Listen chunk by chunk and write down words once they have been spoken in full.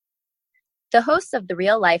The hosts of the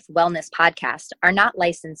Real Life Wellness Podcast are not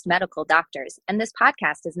licensed medical doctors, and this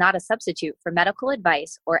podcast is not a substitute for medical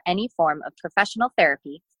advice or any form of professional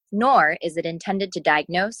therapy, nor is it intended to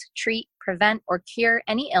diagnose, treat, prevent, or cure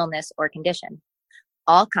any illness or condition.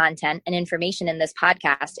 All content and information in this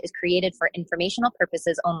podcast is created for informational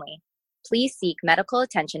purposes only. Please seek medical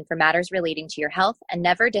attention for matters relating to your health and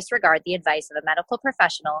never disregard the advice of a medical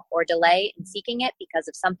professional or delay in seeking it because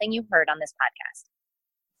of something you heard on this podcast.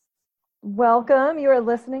 Welcome. You are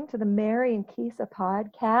listening to the Mary and Keysa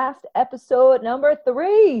podcast, episode number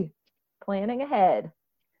 3, Planning Ahead.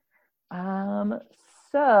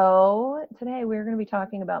 So today we're going to be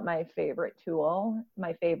talking about my favorite tool,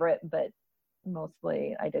 but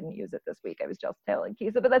mostly I didn't use it this week. I was just telling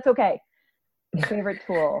Keysa, but that's okay. My favorite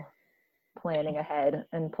tool, planning ahead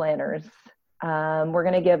and planners. We're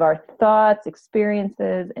going to give our thoughts,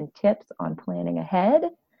 experiences, and tips on planning ahead.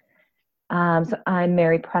 So I'm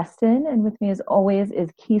Mary Preston, and with me as always is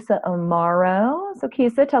Keysa Amaro. So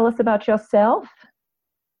Keysa, tell us about yourself.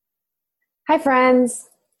 Hi friends,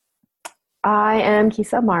 I am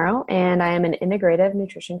Keysa Amaro, and I am an integrative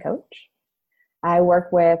nutrition coach. I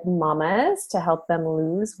work with mamas to help them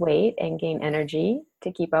lose weight and gain energy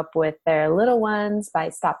to keep up with their little ones by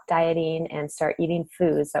stop dieting and start eating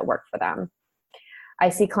foods that work for them. I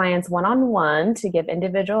see clients one-on-one to give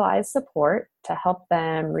individualized support to help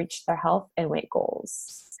them reach their health and weight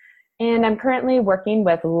goals. And I'm currently working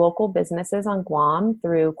with local businesses on Guam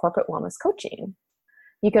through corporate wellness coaching.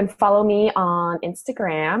 You can follow me on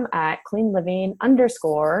Instagram at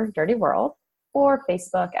cleanliving_dirtyworld or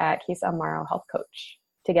Facebook at Keysa Amaro Health Coach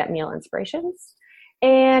to get meal inspirations.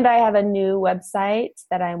 And I have a new website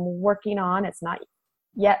that I'm working on. It's not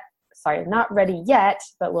ready yet,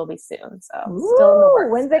 but will be soon. So still in the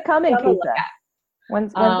works. When's it coming, Keysa?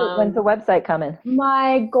 When's the website coming?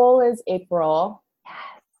 My goal is April.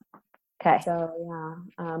 Okay. So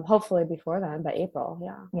hopefully before then, but April,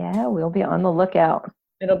 Yeah, we'll be on the lookout.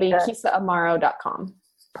 It'll be KeysaAmaro.com.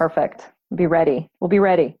 Perfect. Be ready. We'll be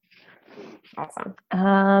ready. Awesome.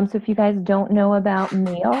 So if you guys don't know about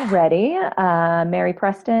me already, Mary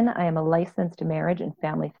Preston, I am a licensed marriage and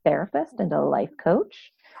family therapist and a life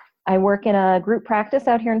coach. I work in a group practice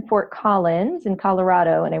out here in Fort Collins in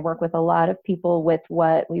Colorado, and I work with a lot of people with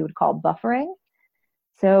what we would call buffering.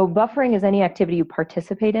 So buffering is any activity you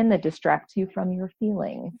participate in that distracts you from your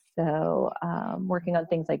feelings. So working on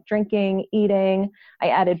things like drinking, eating. I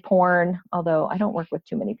added porn, although I don't work with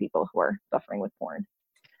too many people who are buffering with porn.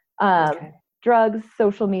 Drugs,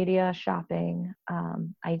 social media, shopping.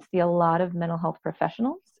 I see a lot of mental health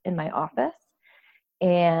professionals in my office.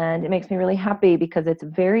 And it makes me really happy because it's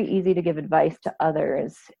very easy to give advice to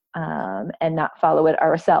others and not follow it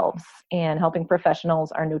ourselves. And helping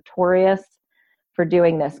professionals are notorious for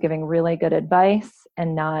doing this, giving really good advice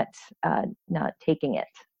and not taking it.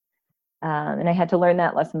 And I had to learn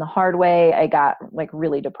that lesson the hard way. I got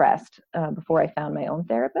really depressed before I found my own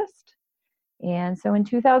therapist. And so in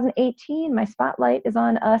 2018, my spotlight is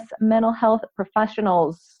on us mental health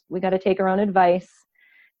professionals. We got to take our own advice.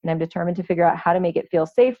 And I'm determined to figure out how to make it feel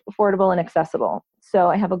safe, affordable, and accessible. So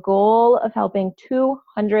I have a goal of helping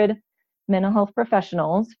 200 mental health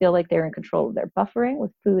professionals feel like they're in control of their buffering with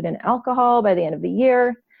food and alcohol by the end of the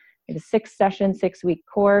year. I have a 6-session, 6-week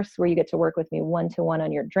course where you get to work with me one-to-one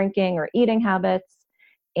on your drinking or eating habits.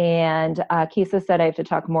 And Keysa said I have to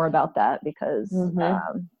talk more about that because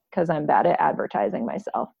I'm bad at advertising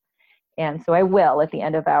myself. And so I will, at the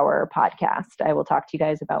end of our podcast, I will talk to you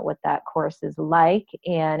guys about what that course is like.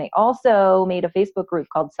 And I also made a Facebook group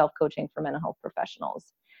called Self-Coaching for Mental Health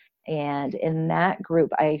Professionals. And in that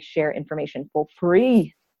group, I share information for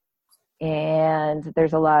free. And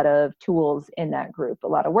there's a lot of tools in that group, a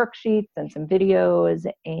lot of worksheets and some videos.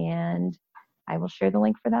 And I will share the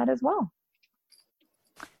link for that as well.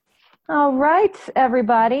 All right,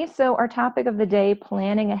 everybody. So our topic of the day,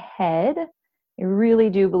 planning ahead. I really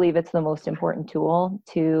do believe it's the most important tool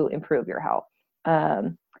to improve your health.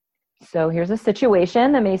 So here's a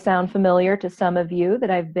situation that may sound familiar to some of you that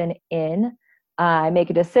I've been in. I make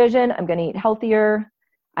a decision, I'm going to eat healthier.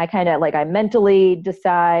 I mentally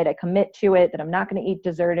decide, I commit to it that I'm not going to eat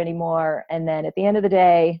dessert anymore. And then at the end of the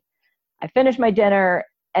day, I finish my dinner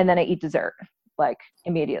and then I eat dessert,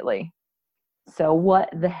 immediately. So what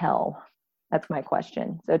the hell? That's my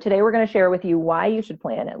question. So today we're going to share with you why you should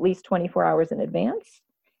plan at least 24 hours in advance,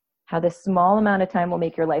 how this small amount of time will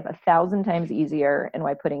make your life 1,000 times easier, and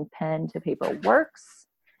why putting pen to paper works.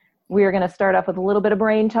 We are going to start off with a little bit of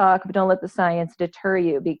brain talk, but don't let the science deter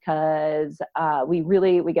you because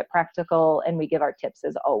we get practical and we give our tips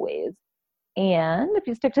as always. And if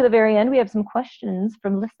you stick to the very end, we have some questions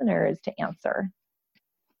from listeners to answer.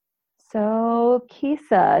 So,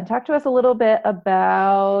 Keysa, talk to us a little bit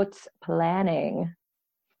about planning.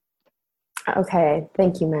 Okay,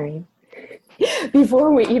 thank you, Mary.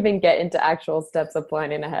 Before we even get into actual steps of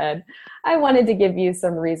planning ahead, I wanted to give you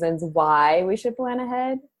some reasons why we should plan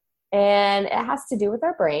ahead. And it has to do with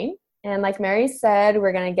our brain. And like Mary said,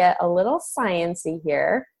 we're going to get a little sciencey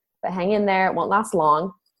here, but hang in there. It won't last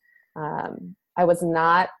long. I was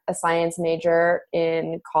not a science major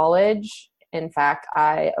in college. In fact,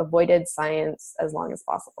 I avoided science as long as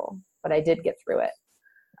possible, but I did get through it.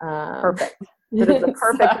 Perfect. That is the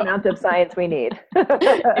perfect amount of science we need.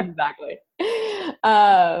 Exactly.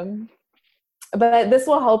 But this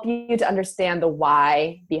will help you to understand the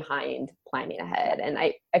why behind planning ahead. And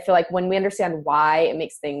I feel like when we understand why, it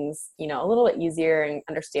makes things, a little bit easier and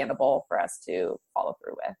understandable for us to follow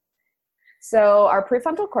through with. So our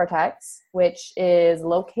prefrontal cortex, which is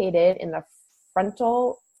located in the front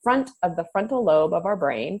of the frontal lobe of our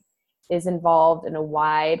brain, is involved in a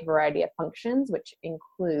wide variety of functions, which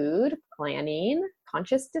include planning,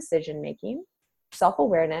 conscious decision-making,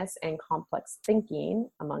 self-awareness, and complex thinking,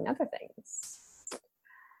 among other things.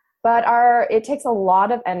 But it takes a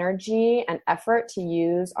lot of energy and effort to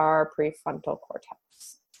use our prefrontal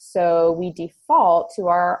cortex. So we default to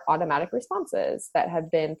our automatic responses that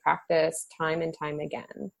have been practiced time and time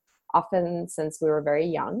again, often since we were very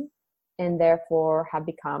young, and therefore have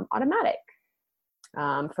become automatic.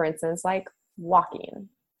 For instance, like walking.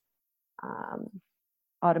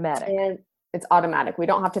 Automatic. And it's automatic. We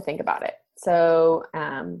don't have to think about it. So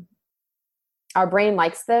our brain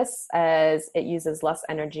likes this as it uses less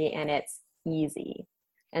energy and it's easy.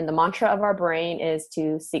 And the mantra of our brain is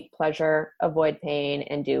to seek pleasure, avoid pain,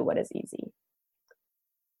 and do what is easy.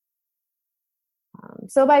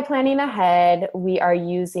 So by planning ahead, we are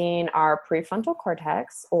using our prefrontal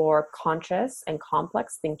cortex, or conscious and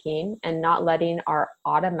complex thinking, and not letting our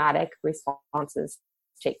automatic responses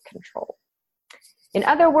take control. In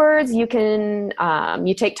other words, you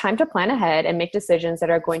take time to plan ahead and make decisions that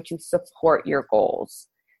are going to support your goals.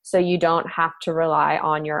 So you don't have to rely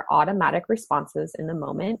on your automatic responses in the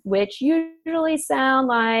moment, which usually sound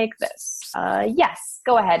like this. Yes,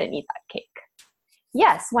 go ahead and eat that cake.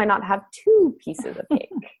 Yes, why not have 2 pieces of cake?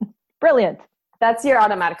 Brilliant. That's your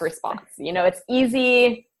automatic response. It's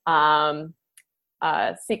easy.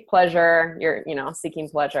 Seek pleasure. You're, seeking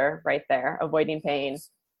pleasure right there, avoiding pain,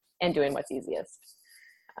 and doing what's easiest.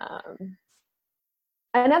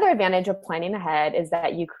 Another advantage of planning ahead is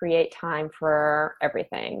that you create time for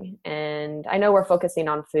everything. And I know we're focusing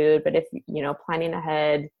on food, but if, planning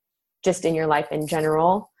ahead just in your life in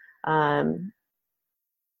general,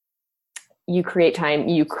 you create time,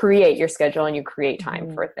 you create your schedule, and you create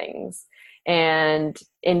time for things. And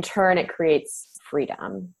in turn, it creates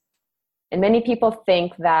freedom. And many people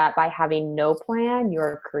think that by having no plan,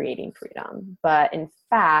 you're creating freedom. But in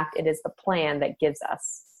fact, it is the plan that gives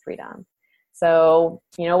us freedom. So,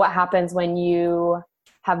 what happens when you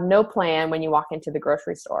have no plan when you walk into the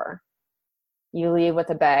grocery store? You leave with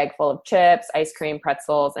a bag full of chips, ice cream,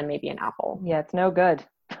 pretzels, and maybe an apple. Yeah, it's no good.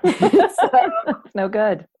 It's no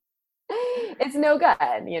good. It's no good,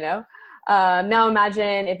 Now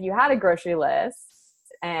imagine if you had a grocery list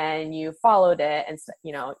and you followed it and,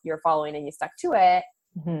 you're following and you stuck to it,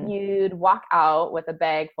 you'd walk out with a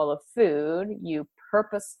bag full of food you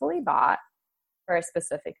purposefully bought for a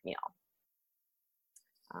specific meal.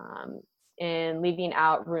 And leaving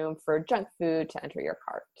out room for junk food to enter your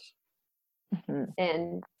cart.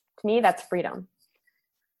 And to me, that's freedom.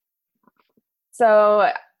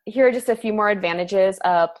 So here are just a few more advantages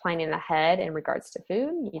of planning ahead in regards to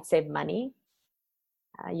food. You'd save money.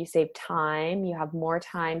 You save time. You have more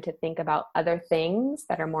time to think about other things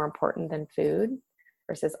that are more important than food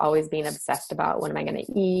versus always being obsessed about what am I going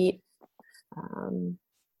to eat.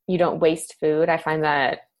 You don't waste food. I find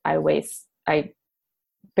that I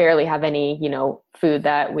barely have any, food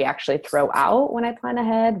that we actually throw out when I plan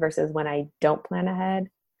ahead versus when I don't plan ahead.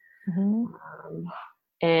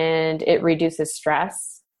 And it reduces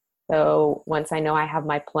stress. So once I know I have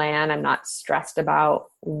my plan, I'm not stressed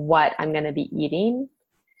about what I'm going to be eating.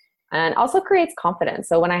 And also creates confidence.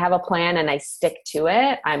 So when I have a plan and I stick to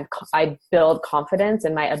it, I build confidence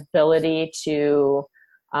in my ability to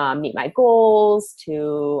meet my goals,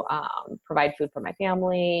 to provide food for my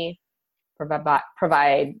family,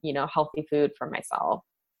 provide healthy food for myself.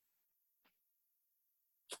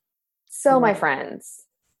 So my friends,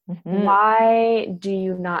 why do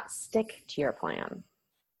you not stick to your plan?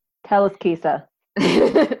 Tell us, Keysa.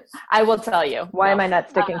 I will tell you. Why am I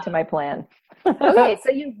not sticking to my plan? Okay,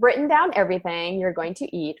 so you've written down everything you're going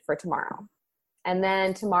to eat for tomorrow. And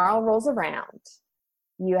then tomorrow rolls around.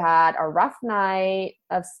 you had a rough night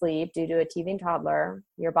of sleep due to a teething toddler,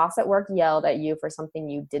 your boss at work yelled at you for something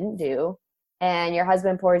you didn't do, and your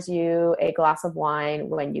husband pours you a glass of wine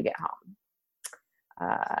when you get home.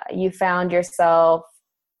 You found yourself,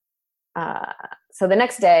 that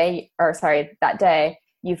day,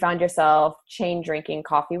 you found yourself chain drinking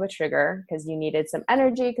coffee with sugar because you needed some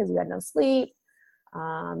energy because you had no sleep.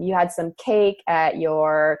 You had some cake at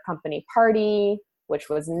your company party, which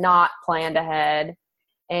was not planned ahead.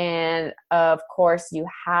 And of course, you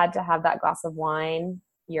had to have that glass of wine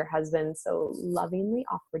your husband so lovingly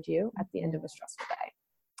offered you at the end of a stressful day.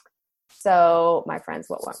 So, my friends,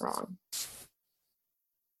 what went wrong?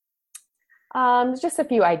 Just a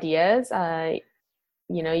few ideas.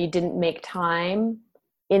 You didn't make time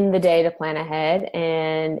in the day to plan ahead.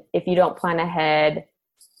 And if you don't plan ahead,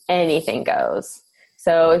 anything goes.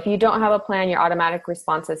 So if you don't have a plan, your automatic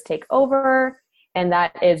responses take over. And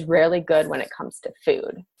that is rarely good when it comes to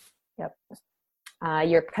food. Yep.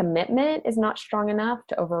 Your commitment is not strong enough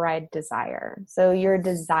to override desire. So your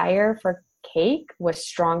desire for cake was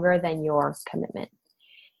stronger than your commitment.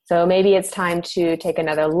 So maybe it's time to take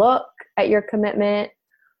another look at your commitment,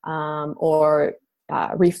 or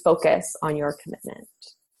refocus on your commitment.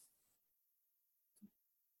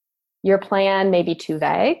 Your plan may be too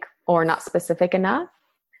vague or not specific enough.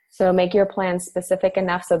 So make your plan specific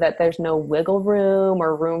enough so that there's no wiggle room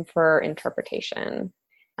or room for interpretation.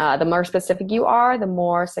 The more specific you are, the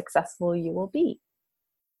more successful you will be.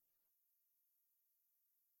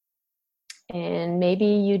 And maybe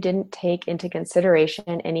you didn't take into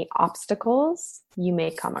consideration any obstacles you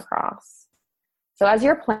may come across. So as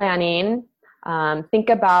you're planning, think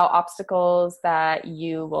about obstacles that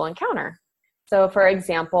you will encounter. So for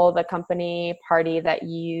example, the company party that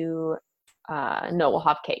you know will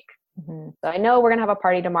have cake. Mm-hmm. So I know we're going to have a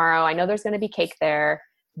party tomorrow. I know there's going to be cake there.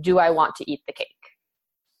 Do I want to eat the cake?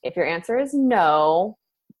 If your answer is no,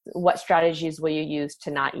 what strategies will you use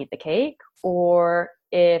to not eat the cake? Or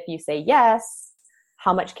if you say yes,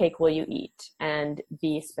 how much cake will you eat? And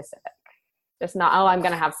be specific. Just not, I'm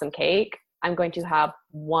going to have some cake. I'm going to have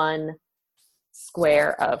one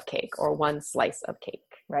square of cake or one slice of cake.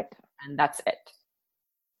 Right. And that's it.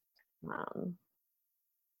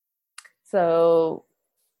 So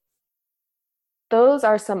those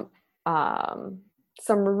are some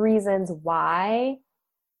reasons why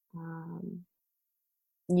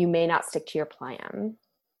you may not stick to your plan.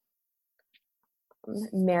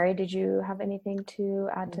 Mary, did you have anything to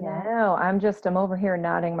add to that? No, I'm over here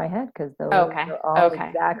nodding my head because those are all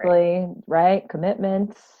exactly right.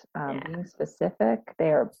 Commitments, being specific.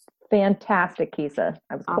 They are fantastic, Keysa.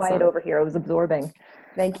 I was quiet over here. I was absorbing.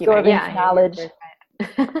 Thank you. Absorbing knowledge.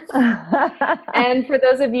 And for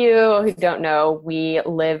those of you who don't know, we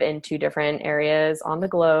live in 2 different areas on the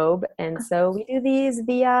globe. And so we do these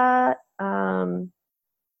via Zoom.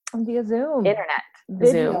 Internet.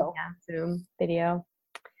 Video. Zoom video.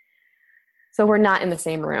 So we're not in the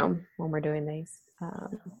same room when we're doing these.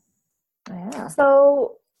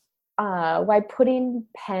 So why putting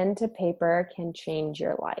pen to paper can change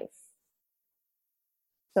your life.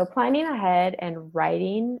 So planning ahead and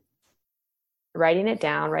writing it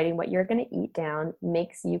down, writing what you're going to eat down,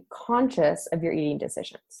 makes you conscious of your eating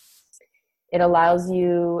decisions. It allows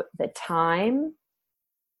you the time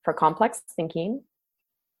for complex thinking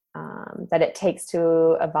that it takes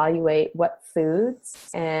to evaluate what foods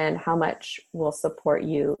and how much will support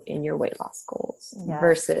you in your weight loss goals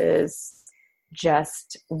versus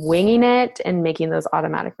just winging it and making those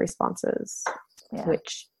automatic responses,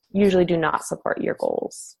 which usually do not support your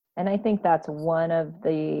goals. And I think that's one of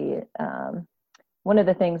the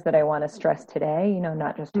things that I want to stress today,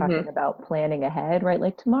 not just talking about planning ahead, right?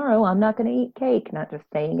 Like tomorrow, I'm not going to eat cake, not just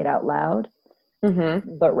saying it out loud,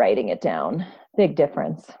 but writing it down. Big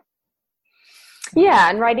difference. Yeah.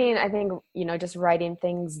 And writing, I think, just writing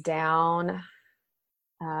things down,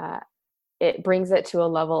 it brings it to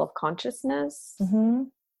a level of consciousness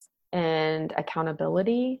and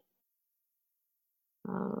accountability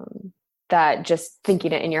that just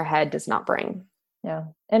thinking it in your head does not bring. Yeah.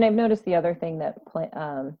 And I've noticed the other thing that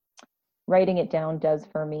writing it down does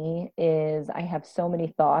for me is I have so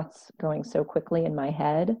many thoughts going so quickly in my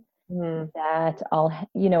head that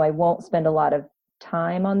I won't spend a lot of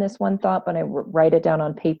time on this one thought, but I write it down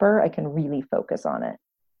on paper. I can really focus on it.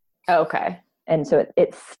 Okay. And so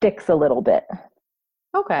it sticks a little bit.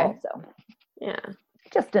 Okay. Also. Yeah.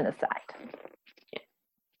 Just an aside. Yeah.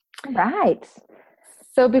 Right.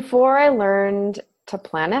 So before I learned to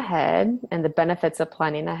plan ahead and the benefits of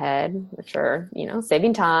planning ahead, which are,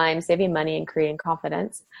 saving time, saving money, and creating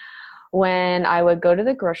confidence, when I would go to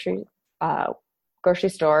the grocery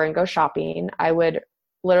store and go shopping, I would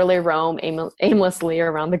literally roam aimlessly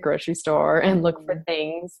around the grocery store and look for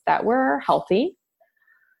things that were healthy.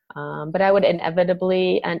 But I would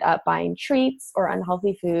inevitably end up buying treats or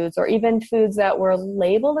unhealthy foods, or even foods that were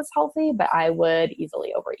labeled as healthy, but I would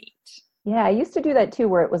easily overeat. Yeah, I used to do that too,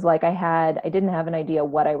 where it was like I didn't have an idea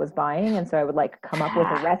what I was buying. And so I would like come up with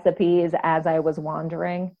the recipes as I was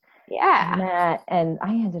wandering. Yeah. And I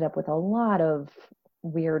ended up with a lot of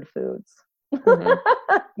weird foods.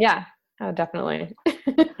 Mm-hmm. Yeah, oh, definitely.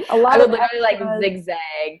 A lot I would of literally like extras,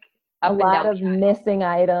 zigzag a up and lot down of missing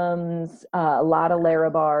items, a lot of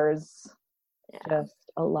Larabars, just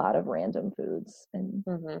a lot of random foods. And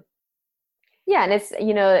yeah, and it's,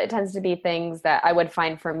 it tends to be things that I would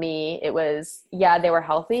find for me. It was, they were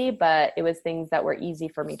healthy, but it was things that were easy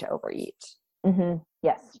for me to overeat.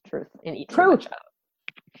 Yes, truth. And eat too much of.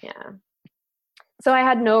 Yeah. So I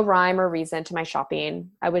had no rhyme or reason to my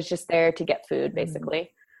shopping. I was just there to get food,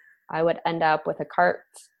 basically. I would end up with a cart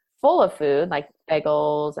full of food, like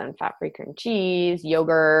bagels and fat-free cream cheese,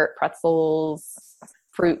 yogurt, pretzels,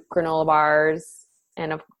 fruit, granola bars,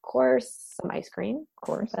 and of course, some ice cream,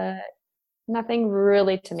 but nothing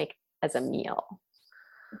really to make as a meal.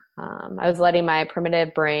 I was letting my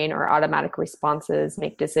primitive brain or automatic responses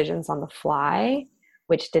make decisions on the fly,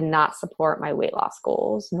 which did not support my weight loss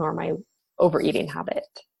goals nor my overeating habit.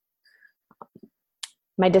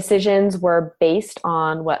 My decisions were based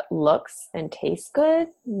on what looks and tastes good,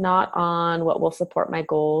 not on what will support my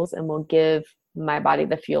goals and will give my body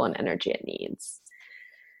the fuel and energy it needs.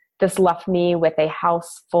 This left me with a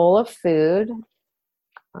house full of food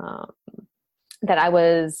that I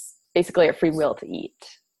was basically at free will to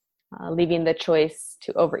eat, leaving the choice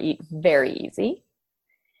to overeat very easy.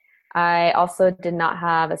 I also did not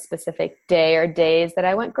have a specific day or days that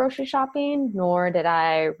I went grocery shopping, nor did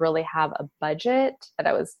I really have a budget that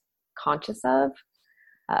I was conscious of.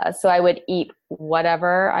 So I would eat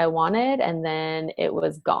whatever I wanted, and then it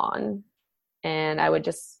was gone. And I would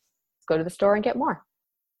just go to the store and get more.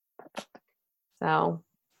 So,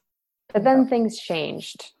 but then things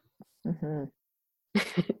changed. How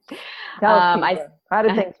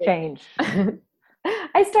did things change?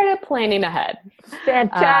 I started planning ahead.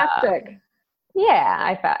 Fantastic.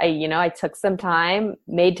 I took some time,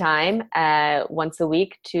 made time once a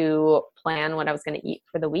week to plan what I was going to eat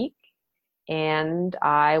for the week. And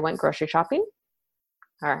I went grocery shopping.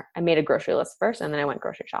 Or I made a grocery list first, and then I went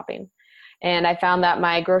grocery shopping. And I found that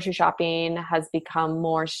my grocery shopping has become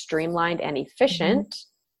more streamlined and efficient.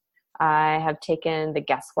 I have taken the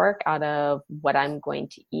guesswork out of what I'm going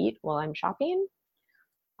to eat while I'm shopping.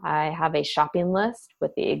 I have a shopping list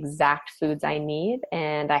with the exact foods I need,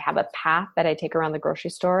 and I have a path that I take around the grocery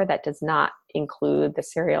store that does not include the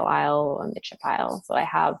cereal aisle and the chip aisle. So I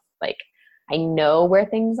have I know where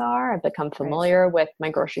things are. I've become familiar with my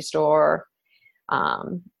grocery store.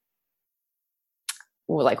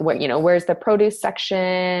 Where's the produce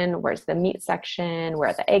section? Where's the meat section? Where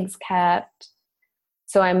are the eggs kept?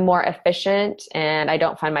 So I'm more efficient, and I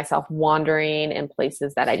don't find myself wandering in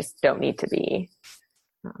places that I just don't need to be.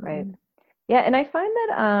 Right. Yeah. And I find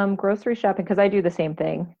that grocery shopping, because I do the same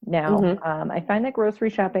thing now, I find that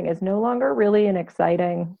grocery shopping is no longer really an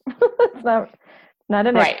exciting, it's not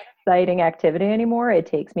an exciting activity anymore. It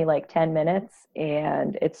takes me like 10 minutes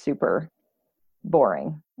and it's super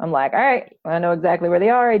boring. I'm like, all right, I know exactly where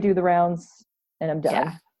they are. I do the rounds and I'm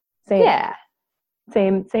done.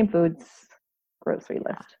 Same foods, grocery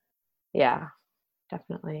list. Yeah,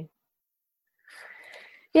 definitely.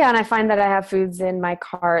 Yeah, and I find that I have foods in my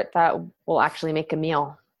cart that will actually make a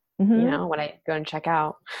meal, when I go and check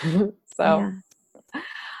out.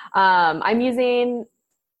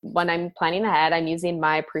 When I'm planning ahead, I'm using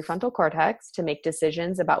my prefrontal cortex to make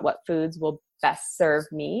decisions about what foods will best serve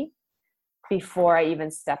me before I even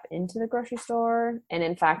step into the grocery store. And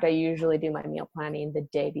in fact, I usually do my meal planning the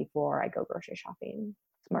day before I go grocery shopping.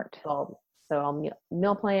 Smart. So I'll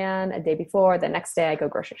meal plan a day before, the next day I go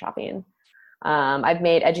grocery shopping. I've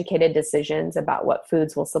made educated decisions about what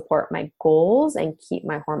foods will support my goals and keep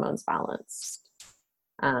my hormones balanced.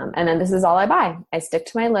 And then this is all I buy. I stick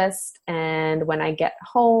to my list, and when I get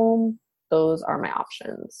home, those are my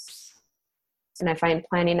options. And I find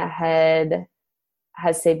planning ahead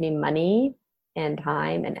has saved me money and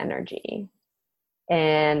time and energy.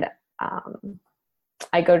 And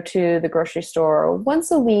I go to the grocery store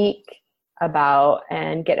once a week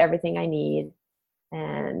and get everything I need.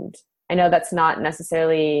 And I know that's not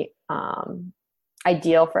necessarily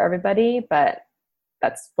ideal for everybody, but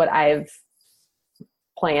that's what I've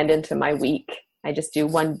planned into my week. I just do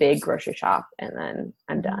one big grocery shop and then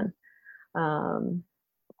I'm done.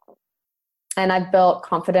 And I've built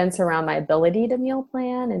confidence around my ability to meal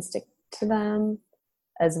plan and stick to them.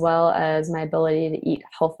 as well as my ability to eat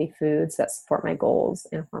healthy foods that support my goals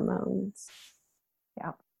and hormones.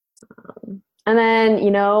 Yeah. And then,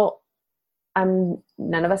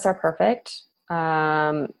 none of us are perfect.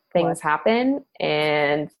 Things happen,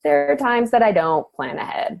 and there are times that I don't plan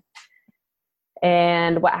ahead.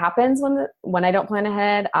 And what happens when I don't plan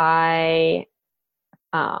ahead, I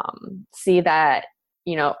see that,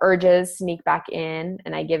 urges sneak back in,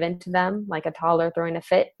 and I give in to them like a toddler throwing a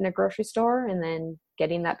fit in a grocery store and then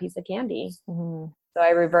getting that piece of candy. Mm-hmm. So I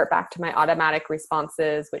revert back to my automatic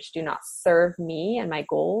responses, which do not serve me and my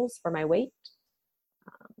goals for my weight.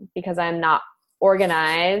 Because I'm not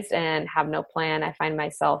organized and have no plan, I find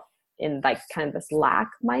myself in like kind of this lack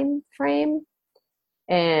mind frame.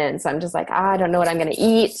 And so I'm just like, I don't know what I'm going to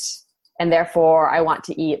eat. And therefore I want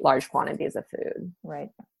to eat large quantities of food. Right.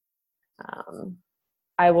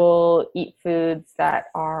 I will eat foods that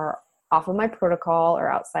are off of my protocol or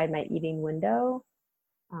outside my eating window,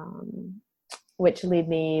 which leave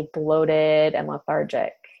me bloated and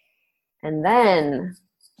lethargic. And then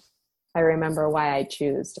I remember why I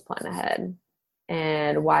choose to plan ahead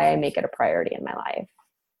and why I make it a priority in my life.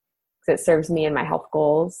 Because it serves me and my health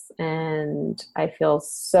goals. And I feel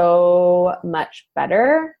so much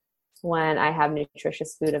better when I have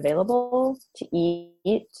nutritious food available to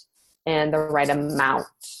eat and the right amount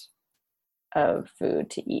of food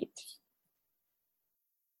to eat.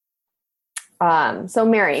 So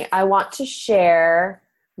Mary, I want to share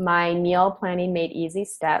my meal planning made easy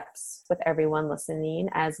steps with everyone listening,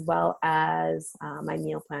 as well as my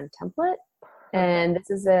meal plan template. And this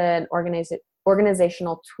is an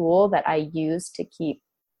organizational tool that I use to keep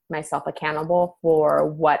myself accountable for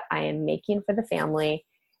what I am making for the family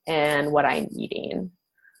and what I'm eating.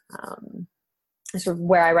 This is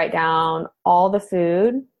where I write down all the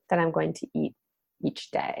food that I'm going to eat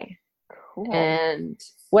each day. Cool. And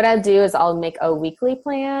what I'll do is I'll make a weekly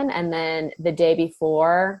plan, and then the day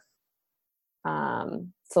before,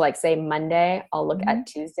 so like say Monday, I'll look at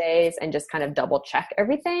Tuesdays and just kind of double check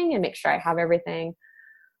everything and make sure I have everything.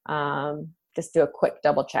 Just do a quick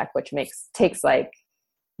double check, which takes like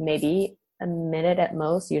maybe a minute at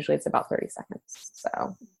most. Usually it's about 30 seconds.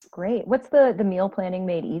 So great. What's the meal planning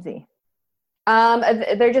made easy?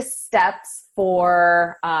 They're just steps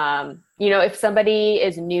for, if somebody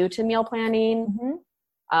is new to meal planning,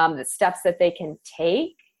 the steps that they can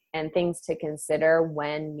take and things to consider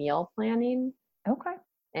when meal planning. Okay.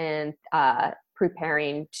 And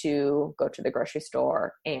preparing to go to the grocery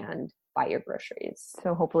store and buy your groceries.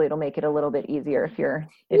 So hopefully it'll make it a little bit easier if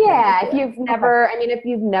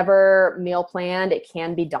you've never meal planned, it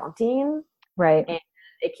can be daunting. Right. And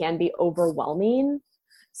it can be overwhelming.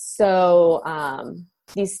 So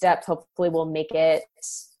these steps hopefully will make it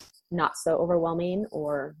not so overwhelming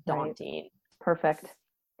or daunting. Right. Perfect.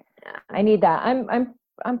 Yeah. I need that.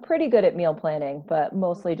 I'm pretty good at meal planning, but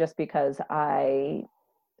mostly just because I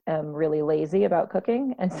am really lazy about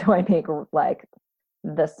cooking. And so I make like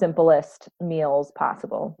the simplest meals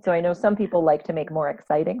possible. So I know some people like to make more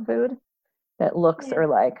exciting food that looks or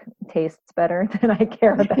like tastes better than I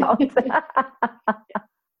care about.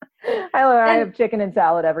 I have chicken and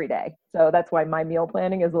salad every day. So that's why my meal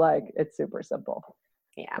planning is like, it's super simple.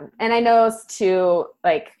 Yeah. And I know too,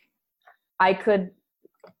 like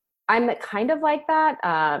I'm kind of like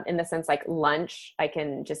that in the sense like lunch, I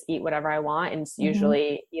can just eat whatever I want. And it's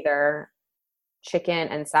usually either chicken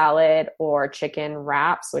and salad or chicken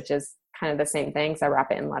wraps, which is kind of the same thing. So I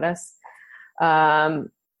wrap it in lettuce.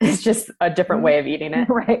 It's just a different way of eating it.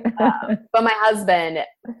 Right. But my husband,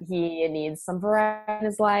 he needs some variety in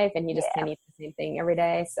his life and he just can't eat the same thing every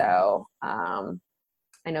day. So I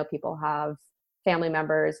know people have family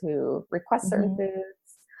members who request certain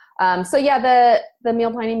foods. So yeah, the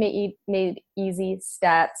meal planning made easy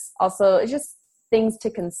steps. Also, it's just things to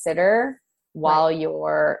consider while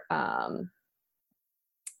you're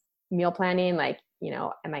meal planning. Like,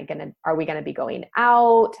 are we gonna be going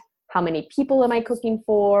out? How many people am I cooking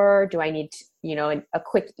for? Do I need a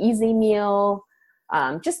quick, easy meal?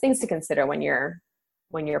 Just things to consider when you're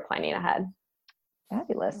planning ahead.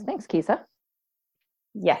 Fabulous. Thanks, Keysa.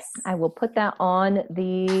 Yes. I will put that on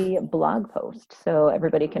the blog post so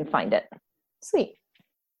everybody can find it. Sweet.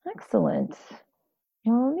 Excellent.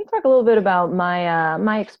 Well, let me talk a little bit about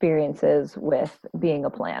my experiences with being a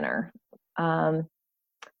planner.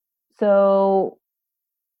 So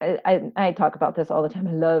I talk about this all the time.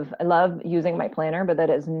 I love using my planner, but that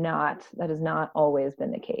has not always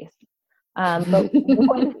been the case. But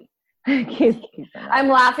I'm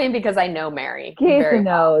laughing because I know Mary. Keysa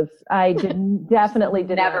knows. I definitely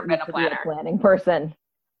did never not been a planner. Be a planning person.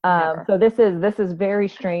 So this is very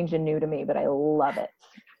strange and new to me, but I love it.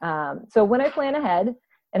 So when I plan ahead,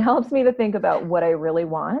 it helps me to think about what I really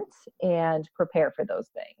want and prepare for those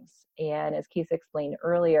things. And as Keysa explained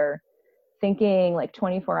earlier, thinking like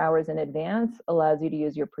 24 hours in advance allows you to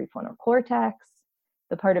use your prefrontal cortex,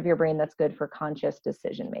 the part of your brain that's good for conscious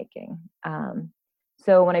decision making.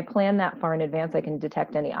 So when I plan that far in advance, I can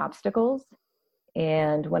detect any obstacles.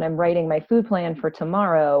 And when I'm writing my food plan for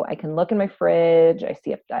tomorrow, I can look in my fridge. I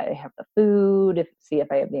see if I have the food, see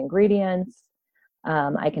if I have the ingredients.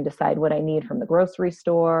 I can decide what I need from the grocery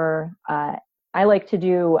store. I like to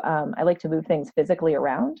move things physically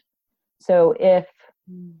around. So if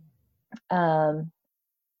I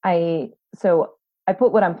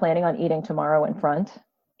put what I'm planning on eating tomorrow in front,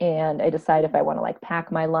 and I decide if I want to like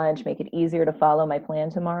pack my lunch, make it easier to follow my plan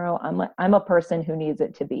tomorrow. I'm a person who needs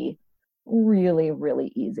it to be really,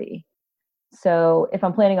 really easy. So if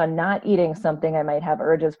I'm planning on not eating something I might have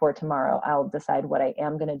urges for tomorrow, I'll decide what I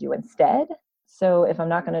am going to do instead. So if I'm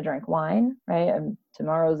not going to drink wine, right, and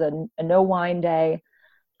tomorrow's a no wine day,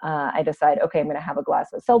 I decide, okay, I'm going to have a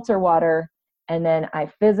glass of seltzer water. And then I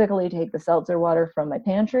physically take the seltzer water from my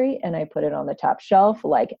pantry and I put it on the top shelf,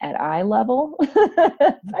 like at eye level.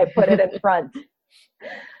 I put it in front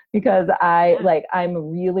because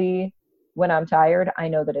when I'm tired, I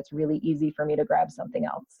know that it's really easy for me to grab something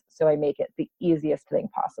else. So I make it the easiest thing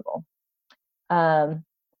possible.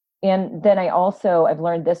 And then I've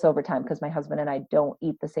learned this over time because my husband and I don't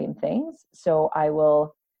eat the same things. So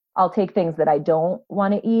I'll take things that I don't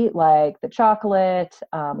want to eat, like the chocolate.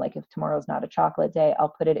 Like if tomorrow's not a chocolate day,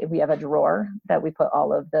 we have a drawer that we put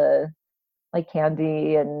all of the like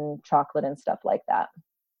candy and chocolate and stuff like that.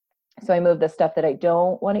 So I move the stuff that I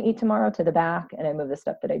don't want to eat tomorrow to the back, and I move the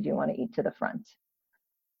stuff that I do want to eat to the front.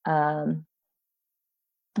 And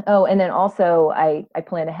then also I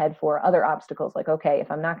plan ahead for other obstacles. Like, okay,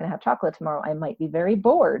 if I'm not going to have chocolate tomorrow, I might be very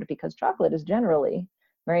bored because chocolate is generally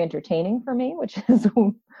very entertaining for me, which is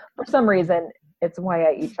for some reason, it's why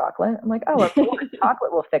I eat chocolate. I'm like, oh,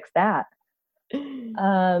 chocolate will fix that.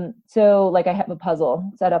 So like I have a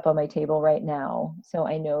puzzle set up on my table right now. So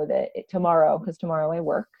I know that because tomorrow I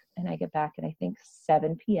work and I get back at, I think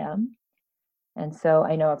 7 p.m. And so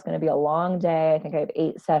I know it's going to be a long day. I think I have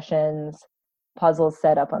 8 sessions, puzzles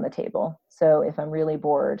set up on the table. So if I'm really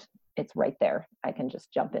bored, it's right there. I can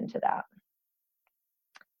just jump into that.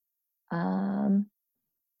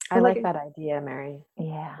 I like that idea, Mary.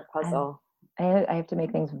 Yeah. The puzzle. I have to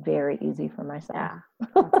make things very easy for myself. Yeah.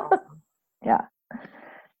 That's awesome. Yeah.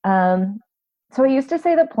 So I used to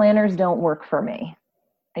say that planners don't work for me.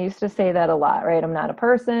 I used to say that a lot, right? I'm not a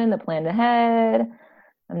person that planned ahead.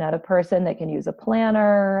 I'm not a person that can use a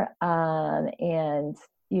planner. And,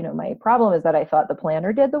 my problem is that I thought the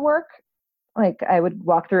planner did the work. Like I would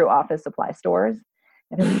walk through office supply stores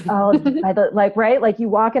and right? Like you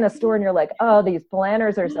walk in a store and you're like, oh, these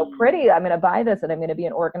planners are so pretty. I'm going to buy this and I'm going to be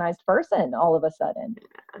an organized person all of a sudden.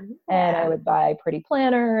 Yeah. And I would buy pretty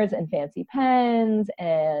planners and fancy pens.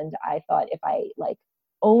 And I thought if I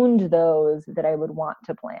owned those that I would want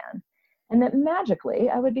to plan and that magically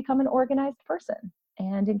I would become an organized person.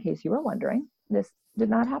 And in case you were wondering, this did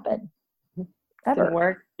not happen. Ever. Didn't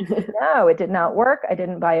work. No, it did not work. I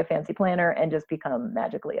didn't buy a fancy planner and just become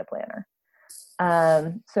magically a planner.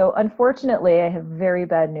 So unfortunately, I have very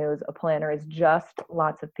bad news. A planner is just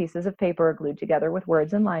lots of pieces of paper glued together with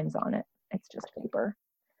words and lines on it. It's just paper.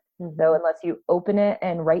 Mm-hmm. So unless you open it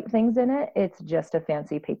and write things in it, it's just a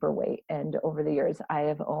fancy paperweight. And over the years, I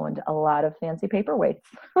have owned a lot of fancy paperweights.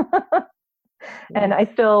 And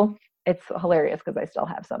it's hilarious because I still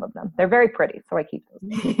have some of them. They're very pretty, so I keep those.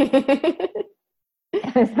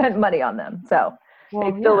 I spent money on them, so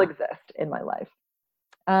they still exist in my life.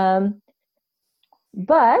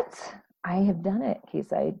 But I have done it,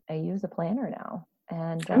 Keysa. I use a planner now,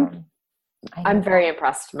 and I'm very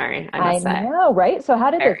impressed, Mary. I must say. I know, right? So how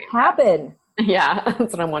did this happen? Yeah,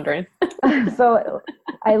 that's what I'm wondering. So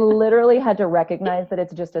I literally had to recognize that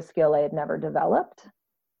it's just a skill I had never developed.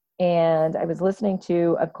 And I was listening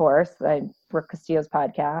to, of course, Brooke Castillo's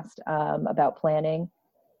podcast about planning.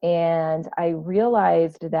 And I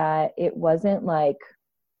realized that it wasn't like,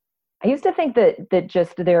 I used to think that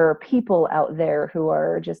just there are people out there who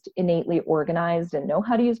are just innately organized and know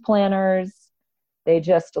how to use planners. They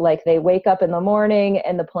just they wake up in the morning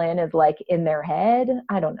and the plan is in their head.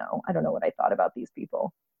 I don't know what I thought about these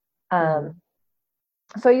people. So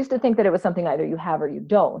I used to think that it was something either you have or you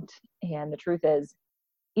don't. And the truth is,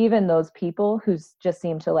 even those people who just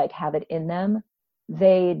seem to have it in them,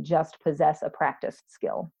 they just possess a practiced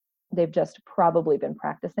skill. They've just probably been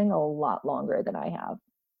practicing a lot longer than I have.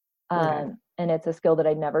 And it's a skill that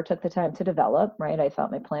I never took the time to develop, right? I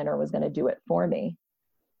thought my planner was going to do it for me.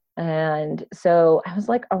 And so I was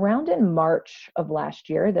like around in March of last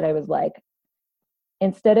year that I was like,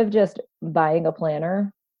 instead of just buying a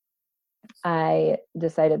planner, I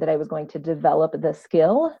decided that I was going to develop the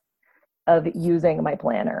skill of using my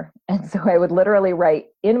planner. And so I would literally write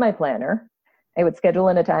in my planner. I would schedule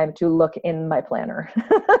in a time to look in my planner.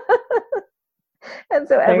 And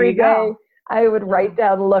so every day I would write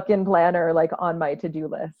down look in planner, like on my to-do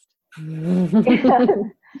list.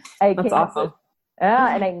 That's awesome.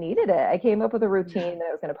 Yeah, and I needed it. I came up with a routine that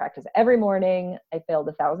I was going to practice every morning. I failed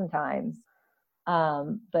 1,000 times.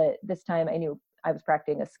 But this time I knew I was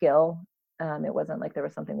practicing a skill. It wasn't like there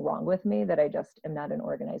was something wrong with me, that I just am not an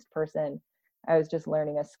organized person. I was just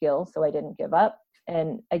learning a skill, so I didn't give up.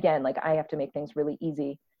 And again, like I have to make things really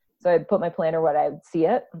easy. So I'd put my planner where I would see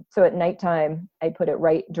it. So at nighttime, I put it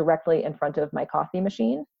right directly in front of my coffee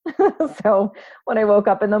machine. So when I woke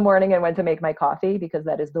up in the morning and went to make my coffee, because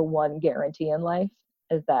that is the one guarantee in life,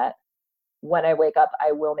 is that when I wake up,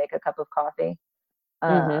 I will make a cup of coffee.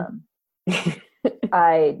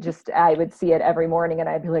 I would see it every morning and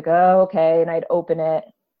I'd be like, oh, okay. And I'd open it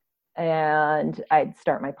and I'd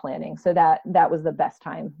start my planning. So that was the best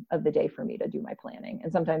time of the day for me to do my planning.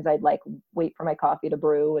 And sometimes I'd like wait for my coffee to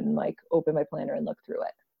brew and like open my planner and look through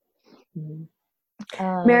it.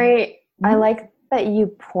 Mary, I like that you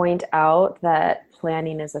point out that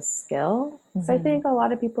planning is a skill. So I think a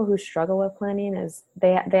lot of people who struggle with planning is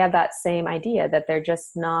they have that same idea that they're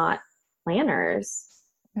just not planners.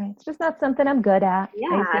 Right. It's just not something I'm good at.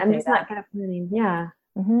 Yeah, I'm just not good at planning. Yeah.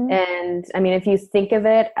 And I mean, if you think of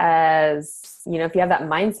it as, if you have that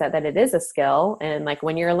mindset that it is a skill, and like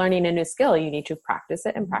when you're learning a new skill, you need to practice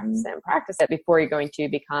it and practice it and practice it before you're going to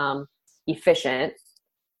become efficient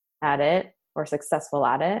at it or successful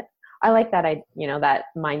at it. I like that, that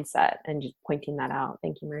mindset and just pointing that out.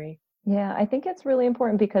 Thank you, Marie. Yeah, I think it's really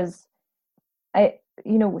important because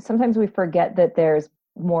sometimes we forget that there's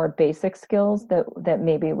more basic skills that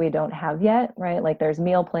maybe we don't have yet, right? Like there's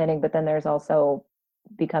meal planning, but then there's also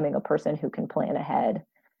becoming a person who can plan ahead.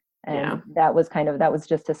 And that was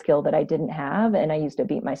just a skill that I didn't have. And I used to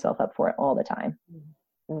beat myself up for it all the time.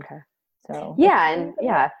 Okay. So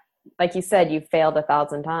like you said, you failed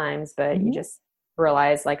 1,000 times, but you just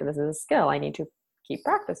realized like, this is a skill I need to keep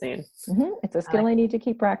practicing. It's a skill I need to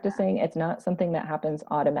keep practicing. It's not something that happens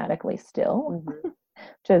automatically still, which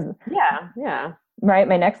is, right.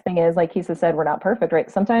 My next thing is, like Keysa said, we're not perfect,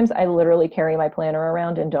 right? Sometimes I literally carry my planner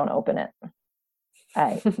around and don't open it.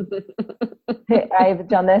 I've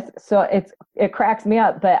done this, so it cracks me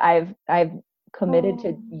up, but I've committed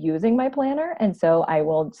to using my planner, and so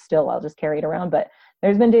I'll just carry it around. But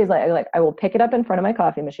there's been days like I will pick it up in front of my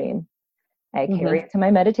coffee machine, I carry it to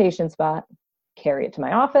my meditation spot, carry it to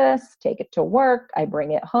my office, take it to work, I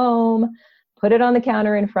bring it home, put it on the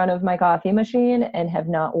counter in front of my coffee machine, and have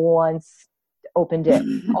not once opened it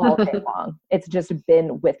all day long. It's just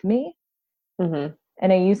been with me.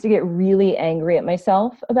 And I used to get really angry at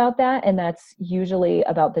myself about that. And that's usually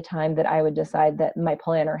about the time that I would decide that my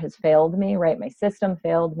planner has failed me, right? My system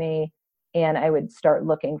failed me. And I would start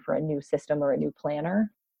looking for a new system or a new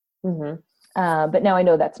planner. But now I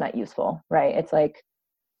know that's not useful, right? It's like,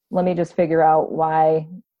 let me just figure out why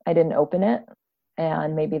I didn't open it.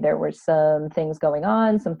 And maybe there were some things going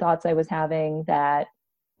on, some thoughts I was having that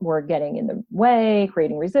were getting in the way,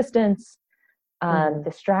 creating resistance.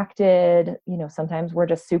 Distracted, sometimes we're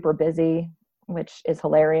just super busy, which is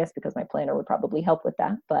hilarious because my planner would probably help with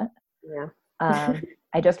that. But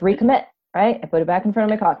I just recommit, right? I put it back in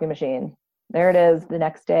front of my coffee machine. There it is the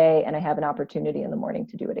next day, and I have an opportunity in the morning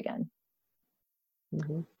to do it again.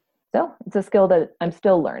 So it's a skill that I'm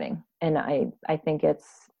still learning. And I think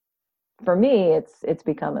for me, it's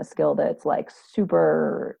become a skill that's like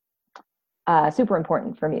super, super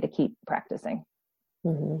important for me to keep practicing.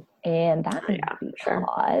 And that is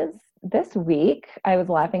because this week, I was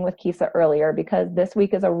laughing with Keysa earlier because this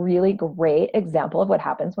week is a really great example of what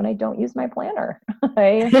happens when I don't use my planner.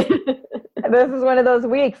 Right? This is one of those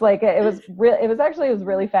weeks. Like it was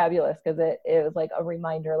really fabulous because it was like a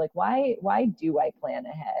reminder, like why do I plan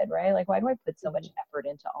ahead, right? Like why do I put so much effort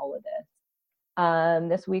into all of this?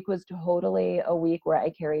 This week was totally a week where I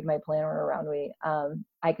carried my planner around me.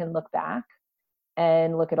 I can look back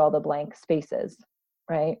and look at all the blank spaces,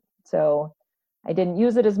 right? So I didn't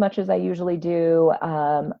use it as much as I usually do.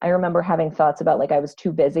 I remember having thoughts about like I was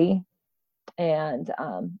too busy, and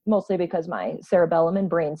mostly because my cerebellum and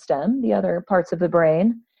brainstem, the other parts of the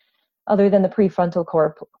brain, other than the prefrontal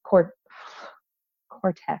cortex,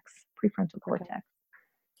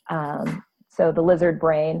 so the lizard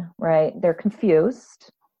brain, right? They're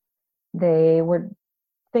confused. They were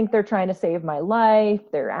think they're trying to save my life.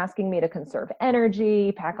 They're asking me to conserve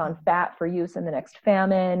energy, pack on fat for use in the next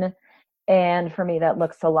famine. And for me, that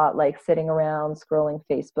looks a lot like sitting around scrolling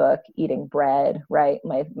Facebook, eating bread, right?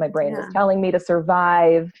 My brain was telling me to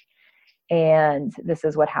survive. And this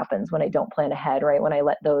is what happens when I don't plan ahead, right? When I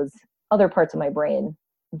let those other parts of my brain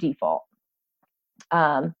default.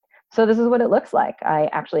 So this is what it looks like. I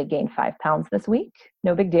actually gained 5 pounds this week.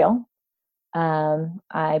 No big deal.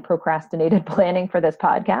 I procrastinated planning for this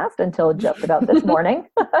podcast until just about this morning.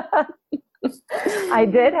 I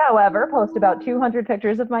did, however, post about 200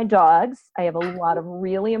 pictures of my dogs. I have a lot of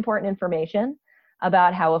really important information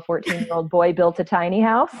about how a 14-year-old boy built a tiny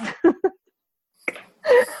house.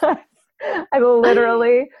 I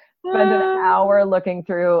literally spent an hour looking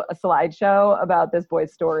through a slideshow about this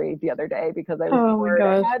boy's story the other day because I was bored.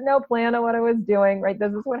 I had no plan on what I was doing, right?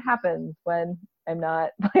 This is what happens when I'm not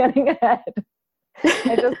planning ahead.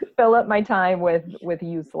 I just fill up my time with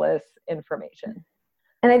useless information.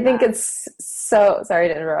 And I think it's so, sorry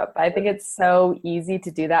to interrupt, but I think it's so easy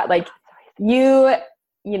to do that. Like you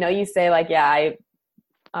say like, yeah,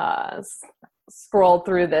 I scrolled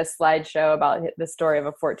through this slideshow about the story of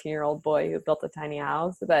a 14-year-old boy who built a tiny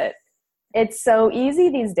house, but it's so easy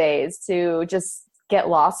these days to just get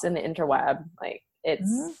lost in the interweb. Like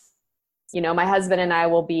it's, my husband and I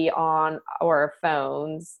will be on our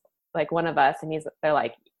phones, like one of us, and they're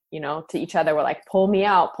like, to each other, we're like, pull me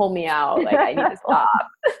out. Like I need to stop.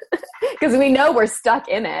 Because we know we're stuck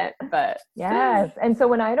in it, but. Yes. And so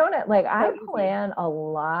when I don't, I plan a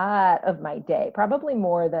lot of my day, probably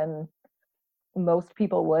more than most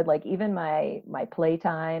people would, like even my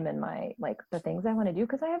playtime and my, the things I want to do.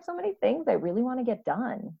 Cause I have so many things I really want to get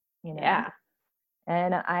done, Yeah.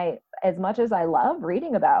 And as much as I love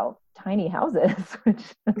reading about tiny houses, which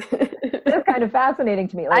is kind of fascinating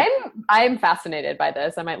to me. Like, I'm fascinated by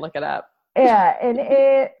this. I might look it up. Yeah. And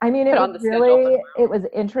it was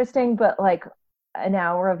interesting, but like an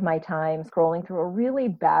hour of my time scrolling through a really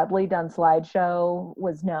badly done slideshow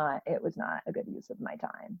was not a good use of my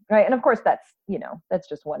time. Right. And of course that's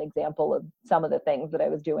just one example of some of the things that I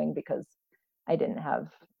was doing because I didn't have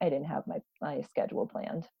my schedule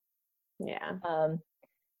planned. Yeah.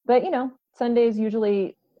 But Sundays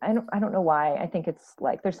usually, I don't know why. I think it's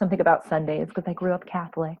like, there's something about Sundays because I grew up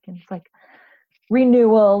Catholic and it's like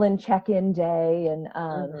renewal and check-in day and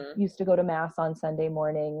used to go to mass on Sunday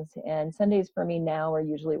mornings, and Sundays for me now are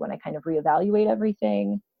usually when I kind of reevaluate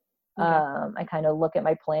everything. I kind of look at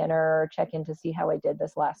my planner, check in to see how I did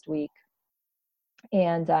this last week.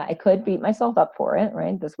 And I could beat myself up for it,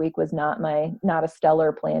 right? This week was not a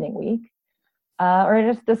stellar planning week. Or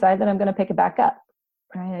I just decide that I'm going to pick it back up,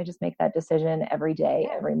 right? I just make that decision every day,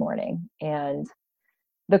 every morning. And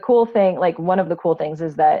the cool thing, like one of the cool things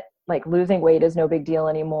is that like losing weight is no big deal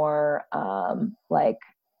anymore. Like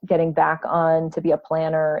getting back on to be a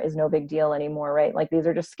planner is no big deal anymore, right? Like these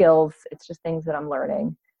are just skills. It's just things that I'm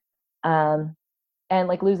learning. And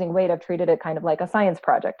like losing weight, I've treated it kind of like a science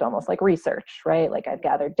project, almost like research, right? Like I've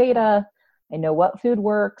gathered data. I know what food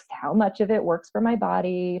works, how much of it works for my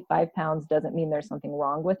body. 5 pounds doesn't mean there's something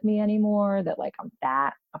wrong with me anymore, that like I'm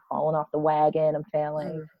fat, I've fallen off the wagon, I'm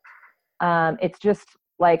failing. It's just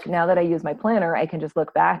like now that I use my planner, I can just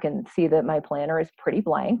look back and see that my planner is pretty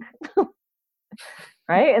blank.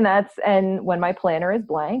 Right. And when my planner is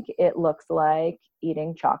blank, it looks like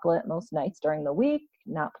eating chocolate most nights during the week,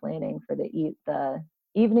 not planning for the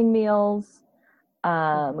evening meals.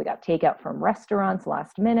 We got takeout from restaurants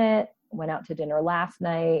last minute, went out to dinner last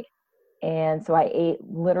night. And so I ate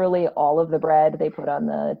literally all of the bread they put on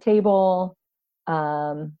the table.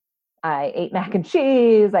 I ate mac and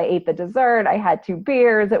cheese. I ate the dessert. I had 2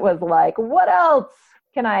 beers. It was like, what else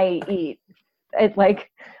can I eat? It's like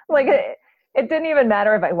it didn't even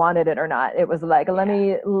matter if I wanted it or not. It was like, let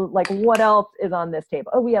me, like, what else is on this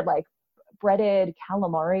table? Oh, we had like breaded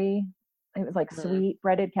calamari. It was like sweet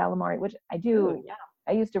breaded calamari, which I do. Ooh, yeah.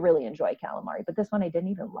 I used to really enjoy calamari, but this one I didn't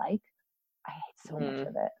even like. I ate so much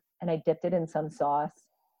of it. And I dipped it in some sauce.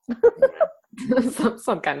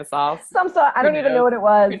 some kind of sauce. Some sauce. I don't even know what it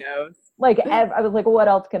was. Who knows? Like, I was like, what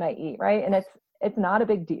else can I eat? Right. And it's not a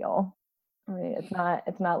big deal. Right?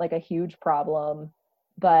 It's not like a huge problem.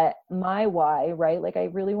 But my why, right? Like I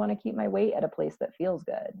really want to keep my weight at a place that feels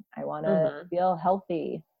good. I want to feel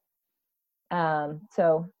healthy.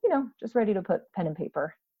 So, just ready to put pen to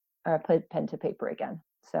paper again.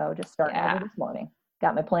 So just starting over this morning.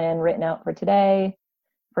 Got my plan written out for today,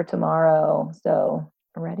 for tomorrow. So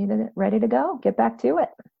ready to go. Get back to it.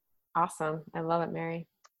 Awesome. I love it, Mary.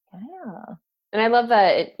 Yeah. And I love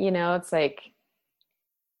that, it's like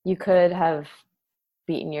you could have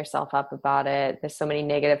beating yourself up about it. There's so many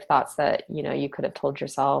negative thoughts that, you could have told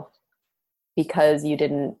yourself because you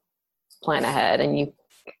didn't plan ahead and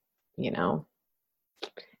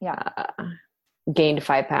gained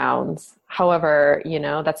 5 pounds. However,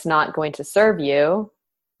 that's not going to serve you.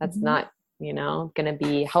 That's not, going to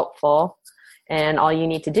be helpful. And all you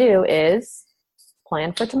need to do is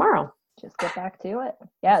plan for tomorrow. Just get back to it.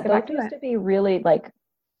 Yeah, those used to be really like,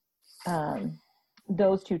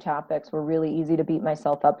 those two topics were really easy to beat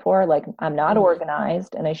myself up for. Like, I'm not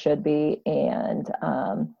organized and I should be. And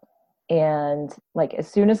like, as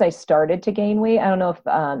soon as I started to gain weight, I don't know if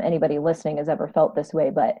anybody listening has ever felt this way,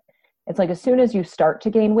 but it's like, as soon as you start to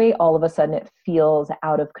gain weight, all of a sudden it feels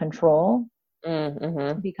out of control.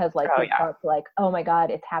 Because like, it's like, oh my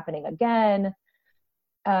God, it's happening again.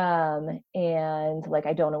 And like,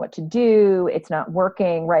 I don't know what to do. It's not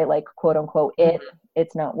working, right? Like, quote unquote,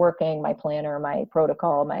 it's not working. My planner, my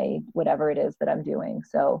protocol, my whatever it is that I'm doing.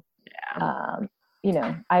 So,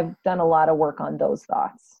 I've done a lot of work on those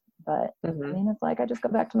thoughts, but I mean, it's like, I just go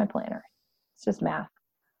back to my planner. It's just math.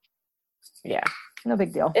 Yeah. No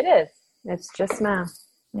big deal. It is. It's just math.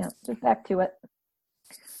 Yeah. Just back to it.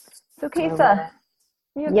 So Keysa,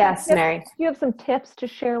 yes, Mary. Do you have some tips to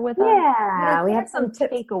share with us? Yeah, we have some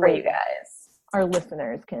tips for you guys. Our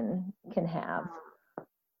listeners can have.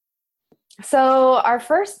 So our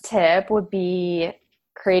first tip would be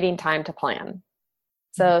creating time to plan.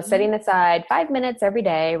 So setting aside 5 minutes every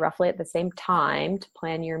day, roughly at the same time, to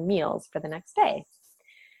plan your meals for the next day.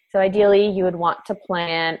 So ideally, you would want to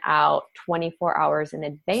plan out 24 hours in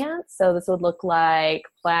advance. So this would look like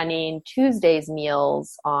planning Tuesday's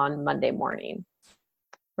meals on Monday morning.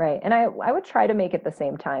 Right. And I would try to make it the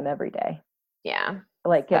same time every day. Yeah.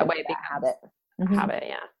 Like, that way it becomes a habit.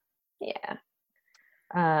 Yeah.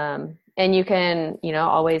 And you can,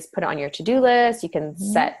 always put it on your to-do list. You can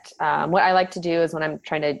set, what I like to do is when I'm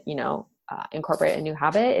trying to, incorporate a new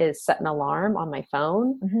habit is set an alarm on my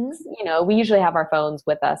phone. We usually have our phones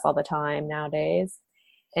with us all the time nowadays,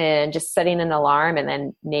 and just setting an alarm and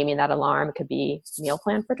then naming that alarm. It could be meal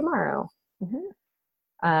plan for tomorrow.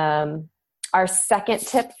 Our second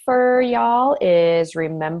tip for y'all is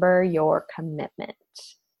remember your commitment.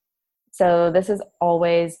 So this is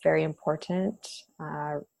always very important.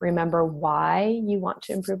 Remember why you want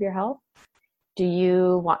to improve your health. Do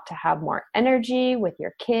you want to have more energy with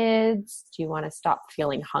your kids? Do you want to stop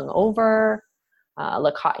feeling hungover?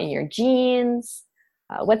 Look hot in your jeans?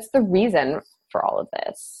 What's the reason for all of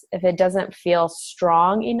this? If it doesn't feel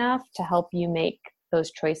strong enough to help you make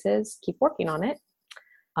those choices, keep working on it.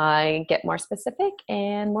 Get more specific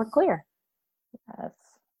and more clear. Yes,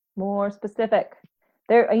 more specific.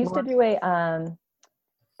 I used to do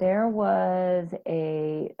there was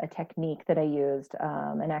a technique that I used,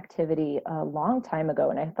 an activity a long time ago,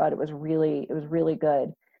 and I thought it was really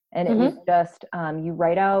good. And it was just, you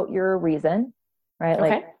write out your reason, right? Okay.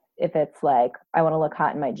 Like, if it's like, I want to look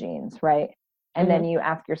hot in my jeans, right? And then you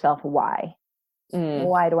ask yourself, why?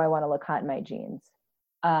 Why do I want to look hot in my jeans?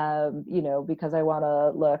 Because I want to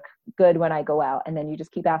look good when I go out. And then you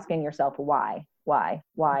just keep asking yourself, why?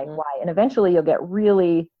 And eventually you'll get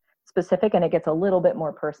really specific, and it gets a little bit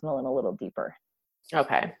more personal and a little deeper.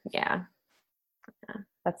 Okay. Yeah.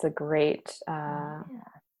 That's a great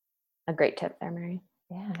tip there, Mary.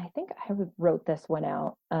 Yeah. And I think I wrote this one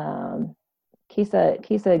out.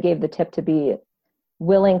 Keysa gave the tip to be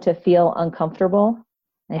willing to feel uncomfortable.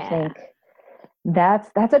 I think that's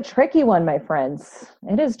a tricky one, my friends.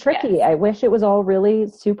 It is tricky. Yes. I wish it was all really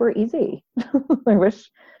super easy. I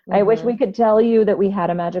wish we could tell you that we had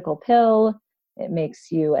a magical pill. It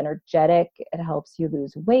makes you energetic. It helps you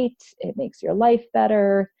lose weight. It makes your life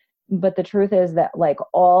better. But the truth is that, like,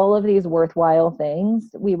 all of these worthwhile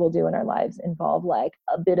things we will do in our lives involve like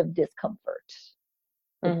a bit of discomfort.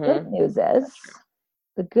 The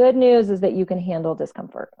good news is that you can handle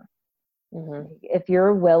discomfort. If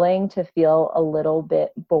you're willing to feel a little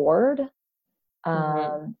bit bored,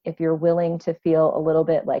 if you're willing to feel a little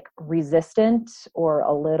bit like resistant or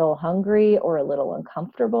a little hungry or a little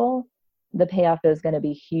uncomfortable, the payoff is going to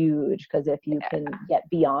be huge, because if you can get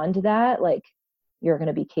beyond that, like, you're going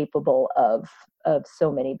to be capable of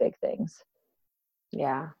so many big things.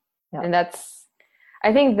 Yeah. And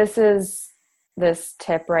I think this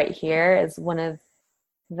tip right here is one of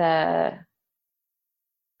the,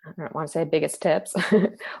 I don't want to say biggest tips.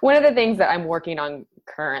 One of the things that I'm working on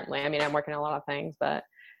currently, I mean, I'm working on a lot of things, but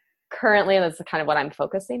currently that's kind of what I'm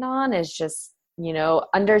focusing on, is just,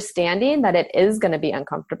 understanding that it is going to be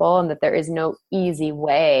uncomfortable and that there is no easy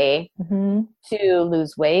way to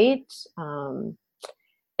lose weight,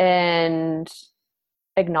 and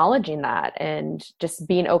acknowledging that and just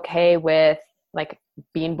being okay with like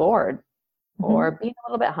being bored or being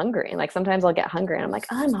a little bit hungry. Like sometimes I'll get hungry and I'm like,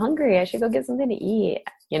 oh, I'm hungry. I should go get something to eat,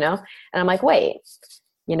 and I'm like, wait,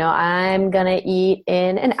 I'm going to eat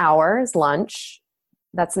in an hour's lunch.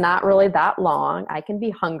 That's not really that long. I can be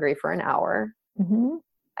hungry for an hour.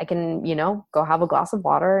 I can, go have a glass of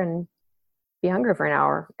water and be hungry for an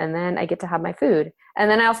hour. And then I get to have my food. And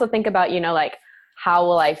then I also think about, like, how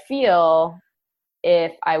will I feel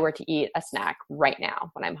if I were to eat a snack right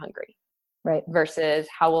now when I'm hungry? Right. Versus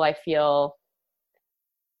how will I feel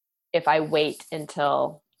if I wait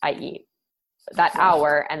until I eat that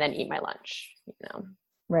hour and then eat my lunch,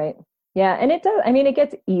 Right. Yeah. And it does, it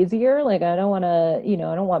gets easier. Like, I don't want to,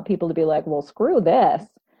 I don't want people to be like, well, screw this.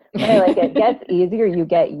 Right? Like, it gets easier. You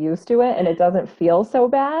get used to it and it doesn't feel so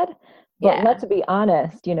bad. But let's be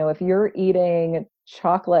honest, if you're eating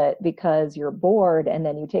chocolate because you're bored and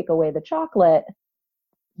then you take away the chocolate,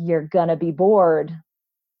 you're going to be bored.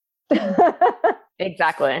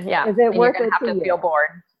 Exactly. Yeah. Is it worth you're it have to feel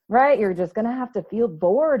bored. Right. You're just going to have to feel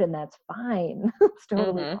bored, and that's fine. It's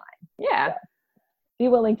totally fine. Yeah. So, be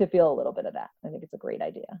willing to feel a little bit of that. I think it's a great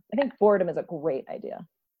idea. I think boredom is a great idea.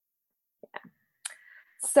 Yeah.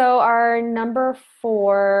 So our number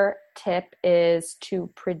 4 tip is to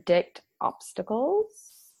predict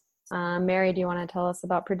obstacles. Mary, do you want to tell us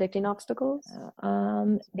about predicting obstacles?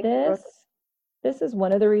 This is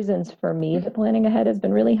one of the reasons for me that planning ahead has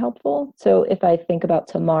been really helpful. So if I think about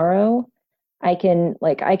tomorrow, I can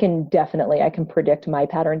predict my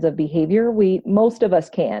patterns of behavior. Most of us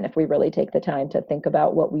can, if we really take the time to think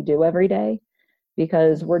about what we do every day,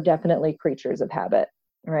 because we're definitely creatures of habit,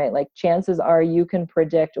 right? Like, chances are you can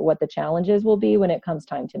predict what the challenges will be when it comes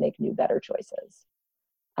time to make new, better choices.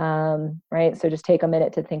 Right. So just take a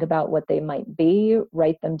minute to think about what they might be,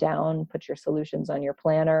 write them down, put your solutions on your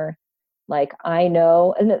planner. Like, I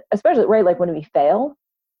know, and especially, right, like when we fail,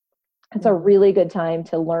 it's a really good time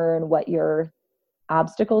to learn what your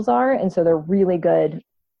obstacles are. And so they're really good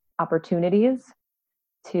opportunities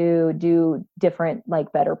to do different,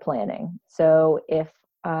 like, better planning. So if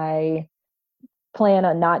I plan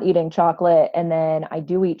on not eating chocolate and then I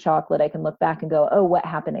do eat chocolate, I can look back and go, oh, what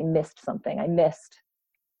happened? I missed something. I missed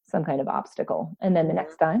some kind of obstacle. And then the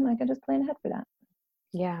next time I can just plan ahead for that.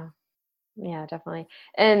 Yeah. Yeah, definitely.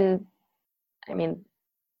 And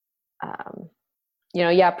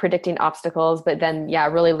predicting obstacles, but then,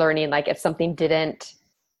 really learning, like, if something didn't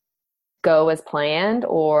go as planned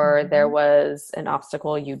or there was an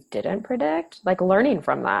obstacle you didn't predict, like, learning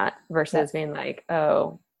from that versus being like,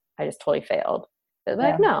 oh, I just totally failed. But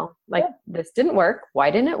like, no, like, this didn't work.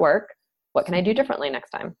 Why didn't it work? What can I do differently next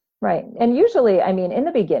time? Right. And usually, in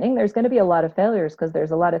the beginning, there's going to be a lot of failures because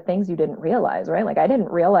there's a lot of things you didn't realize, right? Like, I didn't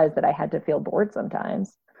realize that I had to feel bored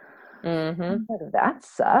sometimes. Like, that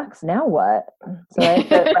sucks. Now what? So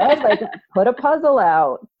like, put a puzzle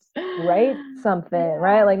out, write something,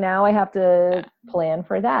 right? Like, now I have to plan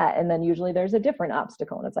for that. And then usually there's a different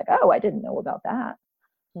obstacle and it's like, oh, I didn't know about that.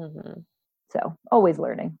 So always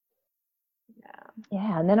learning.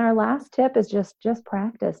 Yeah. And then our last tip is just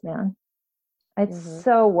practice, man. It's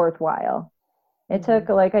so worthwhile. It took,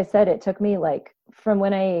 like I said, it took me, like, from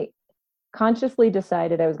when I consciously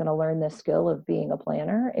decided I was going to learn this skill of being a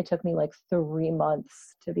planner, it took me like 3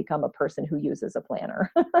 months to become a person who uses a planner.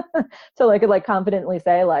 So I could, like, confidently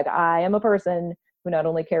say, like, I am a person who not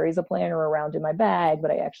only carries a planner around in my bag, but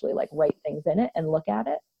I actually, like, write things in it and look at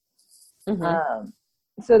it.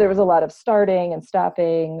 So there was a lot of starting and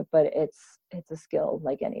stopping, but it's a skill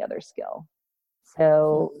like any other skill.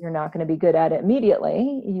 So you're not going to be good at it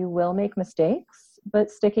immediately. You will make mistakes,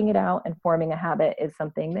 but sticking it out and forming a habit is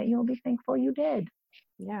something that you'll be thankful you did.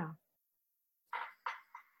 Yeah.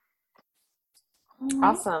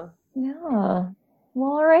 Awesome. Yeah.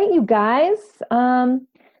 Well, all right, you guys.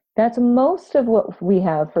 That's most of what we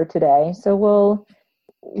have for today. So we'll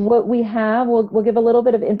give a little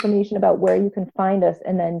bit of information about where you can find us,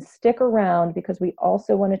 and then stick around because we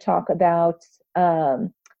also want to talk about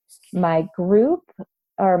my group,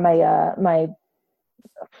 or my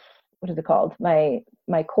what is it called? My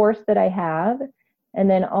course that I have, and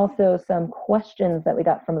then also some questions that we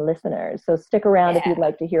got from listeners. So stick around if you'd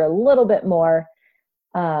like to hear a little bit more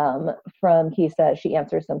from Keysa. She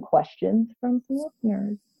answers some questions from some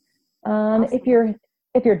listeners. Awesome.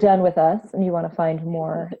 If you're done with us and you want to find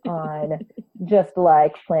more on just,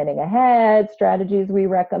 like, planning ahead, strategies we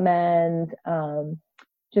recommend,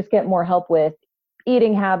 just get more help with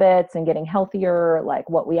eating habits and getting healthier, like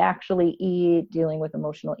what we actually eat, dealing with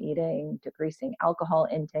emotional eating, decreasing alcohol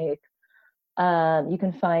intake. You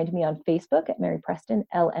can find me on Facebook at Mary Preston,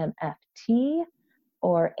 LMFT.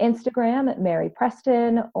 or Instagram at Mary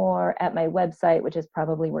Preston, or at my website, which is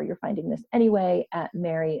probably where you're finding this anyway, at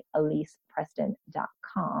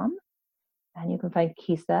maryelisepreston.com. And you can find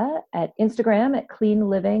Keysa at Instagram at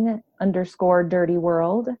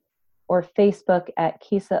cleanliving_dirtyworld, or Facebook at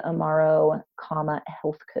Keysa Amaro,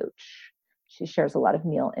 health coach. She shares a lot of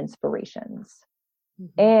meal inspirations.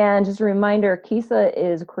 Mm-hmm. And just a reminder, Keysa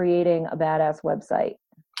is creating a badass website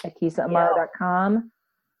at KeysaAmaro.com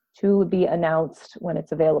to be announced when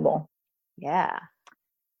it's available. Yeah.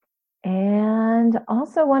 And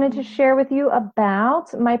also wanted to share with you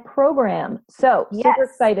about my program. So super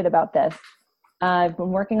excited about this. I've been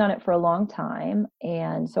working on it for a long time.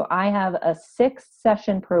 And so I have a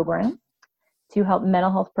 6-session program to help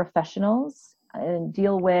mental health professionals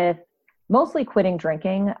deal with mostly quitting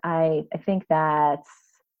drinking. I think that,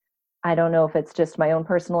 I don't know if it's just my own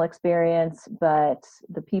personal experience, but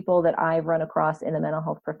the people that I've run across in the mental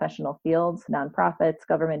health professional fields, nonprofits,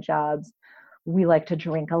 government jobs, we like to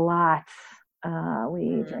drink a lot.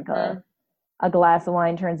 We drink a glass of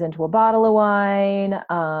wine turns into a bottle of wine.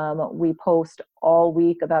 We post all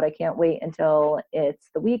week about I can't wait until it's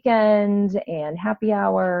the weekend and happy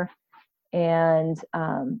hour. And,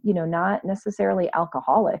 not necessarily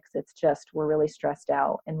alcoholics. It's just we're really stressed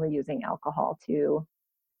out and we're using alcohol to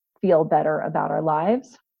feel better about our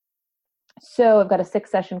lives. So I've got a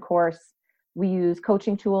 6-session course. We use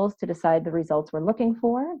coaching tools to decide the results we're looking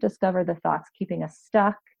for, discover the thoughts keeping us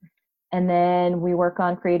stuck, and then we work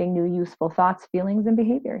on creating new useful thoughts, feelings, and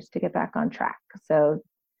behaviors to get back on track. So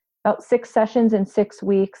about 6 sessions in 6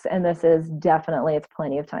 weeks, and this is definitely, it's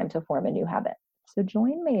plenty of time to form a new habit. So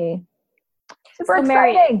join me. Super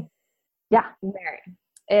exciting. Mary, yeah. Mary,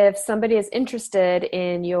 if somebody is interested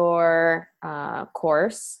in your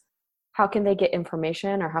course, how can they get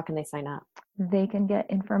information or how can they sign up? They can get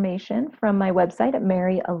information from my website at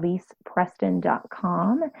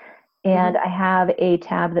maryelisepreston.com. And I have a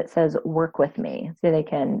tab that says work with me. So they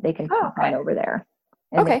can click on over there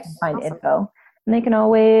and they can find info. And they can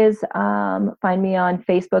always find me on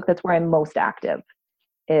Facebook. That's where I'm most active,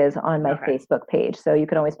 is on my Facebook page. So you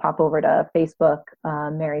can always pop over to Facebook,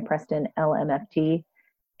 Mary Preston LMFT,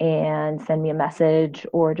 and send me a message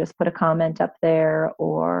or just put a comment up there,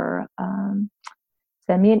 or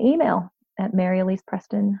send me an email at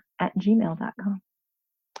maryelisepreston@gmail.com.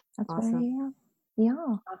 That's awesome. Yeah.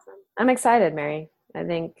 Awesome. I'm excited, Mary. I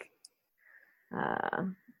think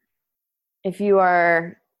if you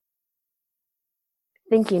are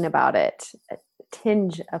thinking about it, a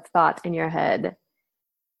tinge of thought in your head,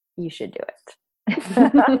 you should do it.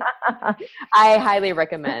 I highly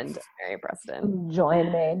recommend Mary Preston.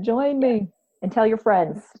 Join me, and tell your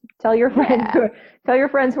friends. Tell your friends. Tell your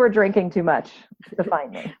friends who are drinking too much to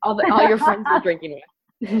find me. All your friends who are drinking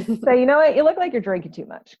with. So you know what? You look like you're drinking too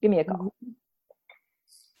much. Give me a call.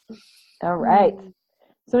 All right.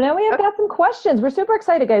 So now we have got some questions. We're super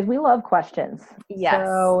excited, guys. We love questions. Yes.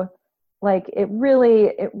 So it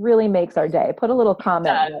really makes our day. Put a little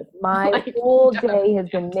comment. My whole day has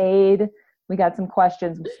been made. We got some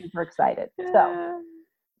questions. I'm super excited. So,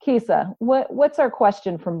 Keysa, what's our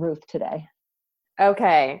question from Ruth today?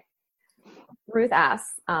 Okay. Ruth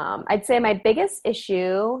asks, I'd say my biggest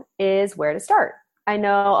issue is where to start. I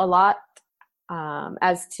know a lot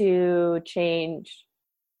as to change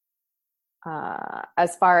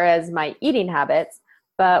as far as my eating habits,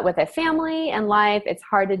 but with a family and life, it's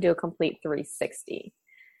hard to do a complete 360.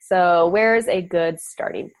 So where's a good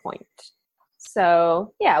starting point?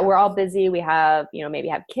 So yeah, we're all busy. We have, maybe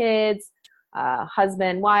have kids,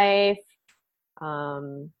 husband, wife.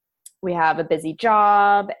 We have a busy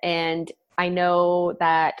job, and I know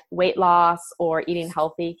that weight loss or eating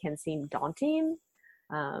healthy can seem daunting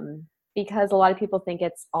because a lot of people think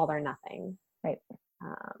it's all or nothing. Right.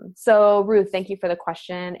 So Ruth, thank you for the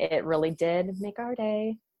question. It really did make our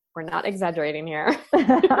day. We're not exaggerating here.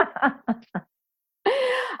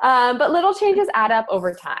 But little changes add up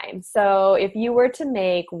over time. So if you were to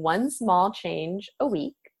make one small change a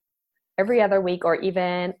week, every other week, or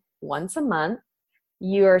even once a month,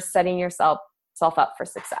 you're setting yourself up for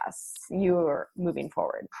success. You're moving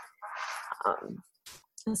forward.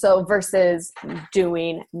 So versus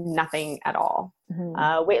doing nothing at all.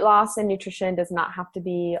 Mm-hmm. Weight loss and nutrition does not have to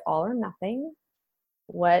be all or nothing.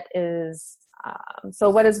 What is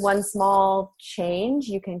one small change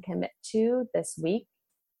you can commit to this week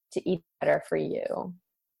to eat better for you?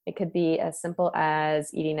 It could be as simple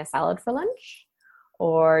as eating a salad for lunch,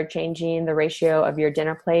 or changing the ratio of your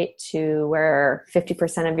dinner plate to where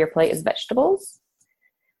 50% of your plate is vegetables.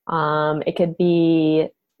 It could be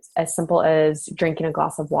as simple as drinking a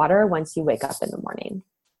glass of water once you wake up in the morning.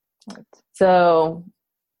 Right. So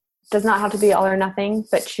does not have to be all or nothing,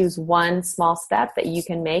 but choose one small step that you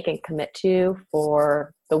can make and commit to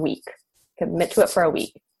for the week. Commit to it for a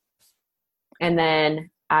week. And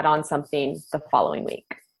then add on something the following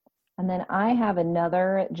week. And then I have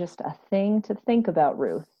another, just a thing to think about,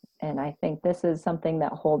 Ruth. And I think this is something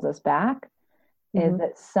that holds us back, is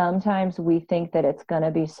that sometimes we think that it's going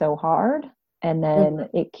to be so hard, and then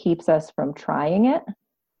it keeps us from trying it.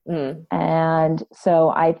 And so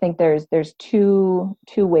I think there's two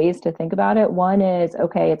ways to think about it. One is,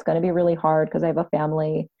 okay, it's going to be really hard because I have a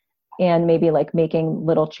family, and maybe like making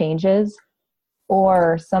little changes.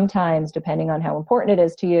 Or sometimes, depending on how important it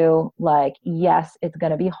is to you, like, yes, it's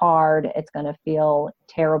going to be hard. It's going to feel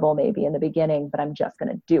terrible maybe in the beginning, but I'm just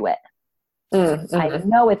going to do it. I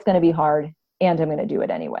know it's going to be hard, and I'm going to do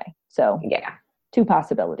it anyway. So yeah, two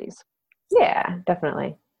possibilities. Yeah,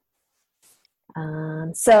 definitely.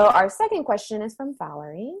 So our second question is from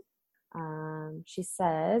Valerie. She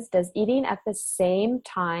says, does eating at the same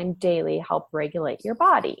time daily help regulate your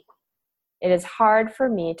body? It is hard for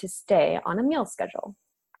me to stay on a meal schedule.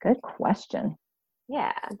 Good question.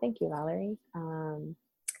 Yeah, thank you, Valerie.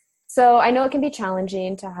 So I know it can be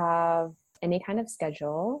challenging to have any kind of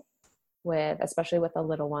schedule especially with a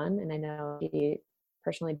little one. And I know she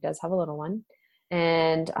personally does have a little one.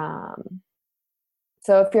 And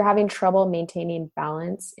so if you're having trouble maintaining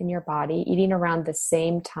balance in your body, eating around the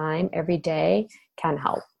same time every day can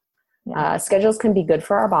help. Yeah. Schedules can be good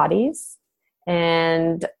for our bodies.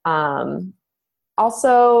 And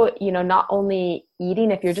also, not only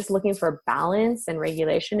eating, if you're just looking for balance and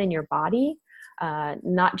regulation in your body,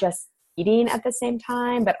 not just eating at the same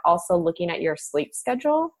time, but also looking at your sleep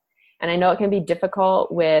schedule. And I know it can be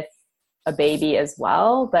difficult with a baby as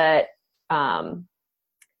well, but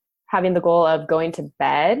having the goal of going to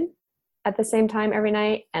bed at the same time every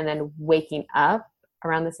night and then waking up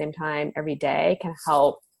around the same time every day can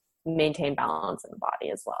help maintain balance in the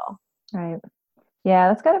body as well. Right. Yeah,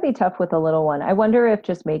 that's got to be tough with a little one. I wonder if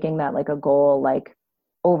just making that like a goal, like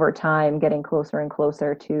over time, getting closer and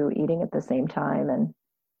closer to eating at the same time and,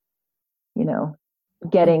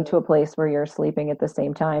 getting to a place where you're sleeping at the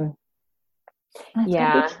same time. That's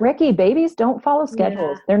gonna be tricky. Babies don't follow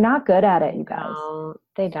schedules. Yeah. They're not good at it, you guys.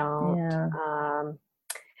 They don't. Yeah.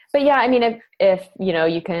 But yeah, I mean, if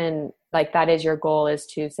you can, like, that is your goal, is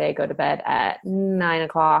to say go to bed at 9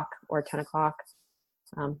 o'clock or 10 o'clock.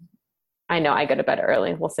 I know I go to bed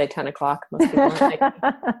early. We'll say 10 o'clock. Most people aren't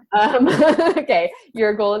like, okay,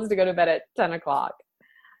 your goal is to go to bed at 10 o'clock.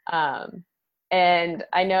 And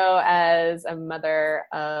I know as a mother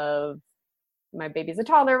of, my baby's a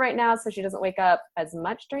toddler right now, so she doesn't wake up as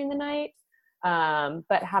much during the night.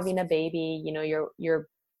 But having a baby, your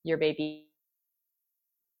baby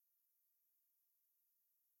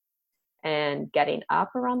and getting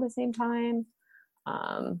up around the same time,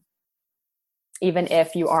 even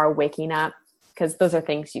if you are waking up, because those are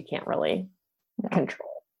things you can't really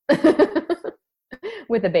control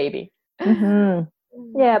with a baby. Mm-hmm.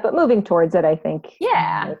 Yeah, but moving towards it, I think.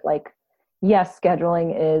 Yeah. Like, yes,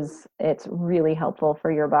 scheduling it's really helpful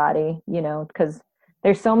for your body, because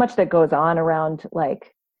there's so much that goes on around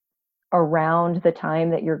the time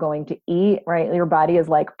that you're going to eat, right? Your body is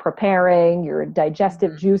like preparing, your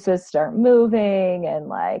digestive juices start moving, and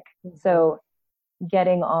so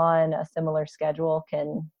getting on a similar schedule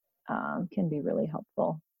can be really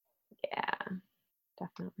helpful. Yeah,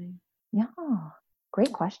 definitely. Yeah.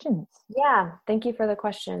 Great questions. Yeah. Thank you for the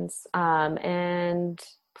questions. And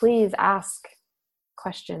please ask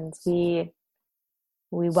questions. We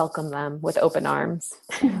welcome them with open arms.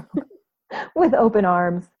 With open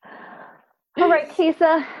arms. All right,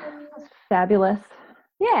 Keysa. That's fabulous.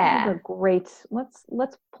 Yeah. Those are great.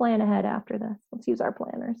 Let's plan ahead after this. Let's use our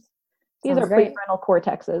planners. Use our prefrontal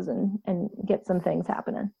cortexes and get some things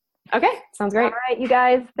happening. Okay. Sounds great. All right, you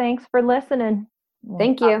guys. Thanks for listening.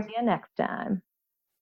 Thank you. See you next time.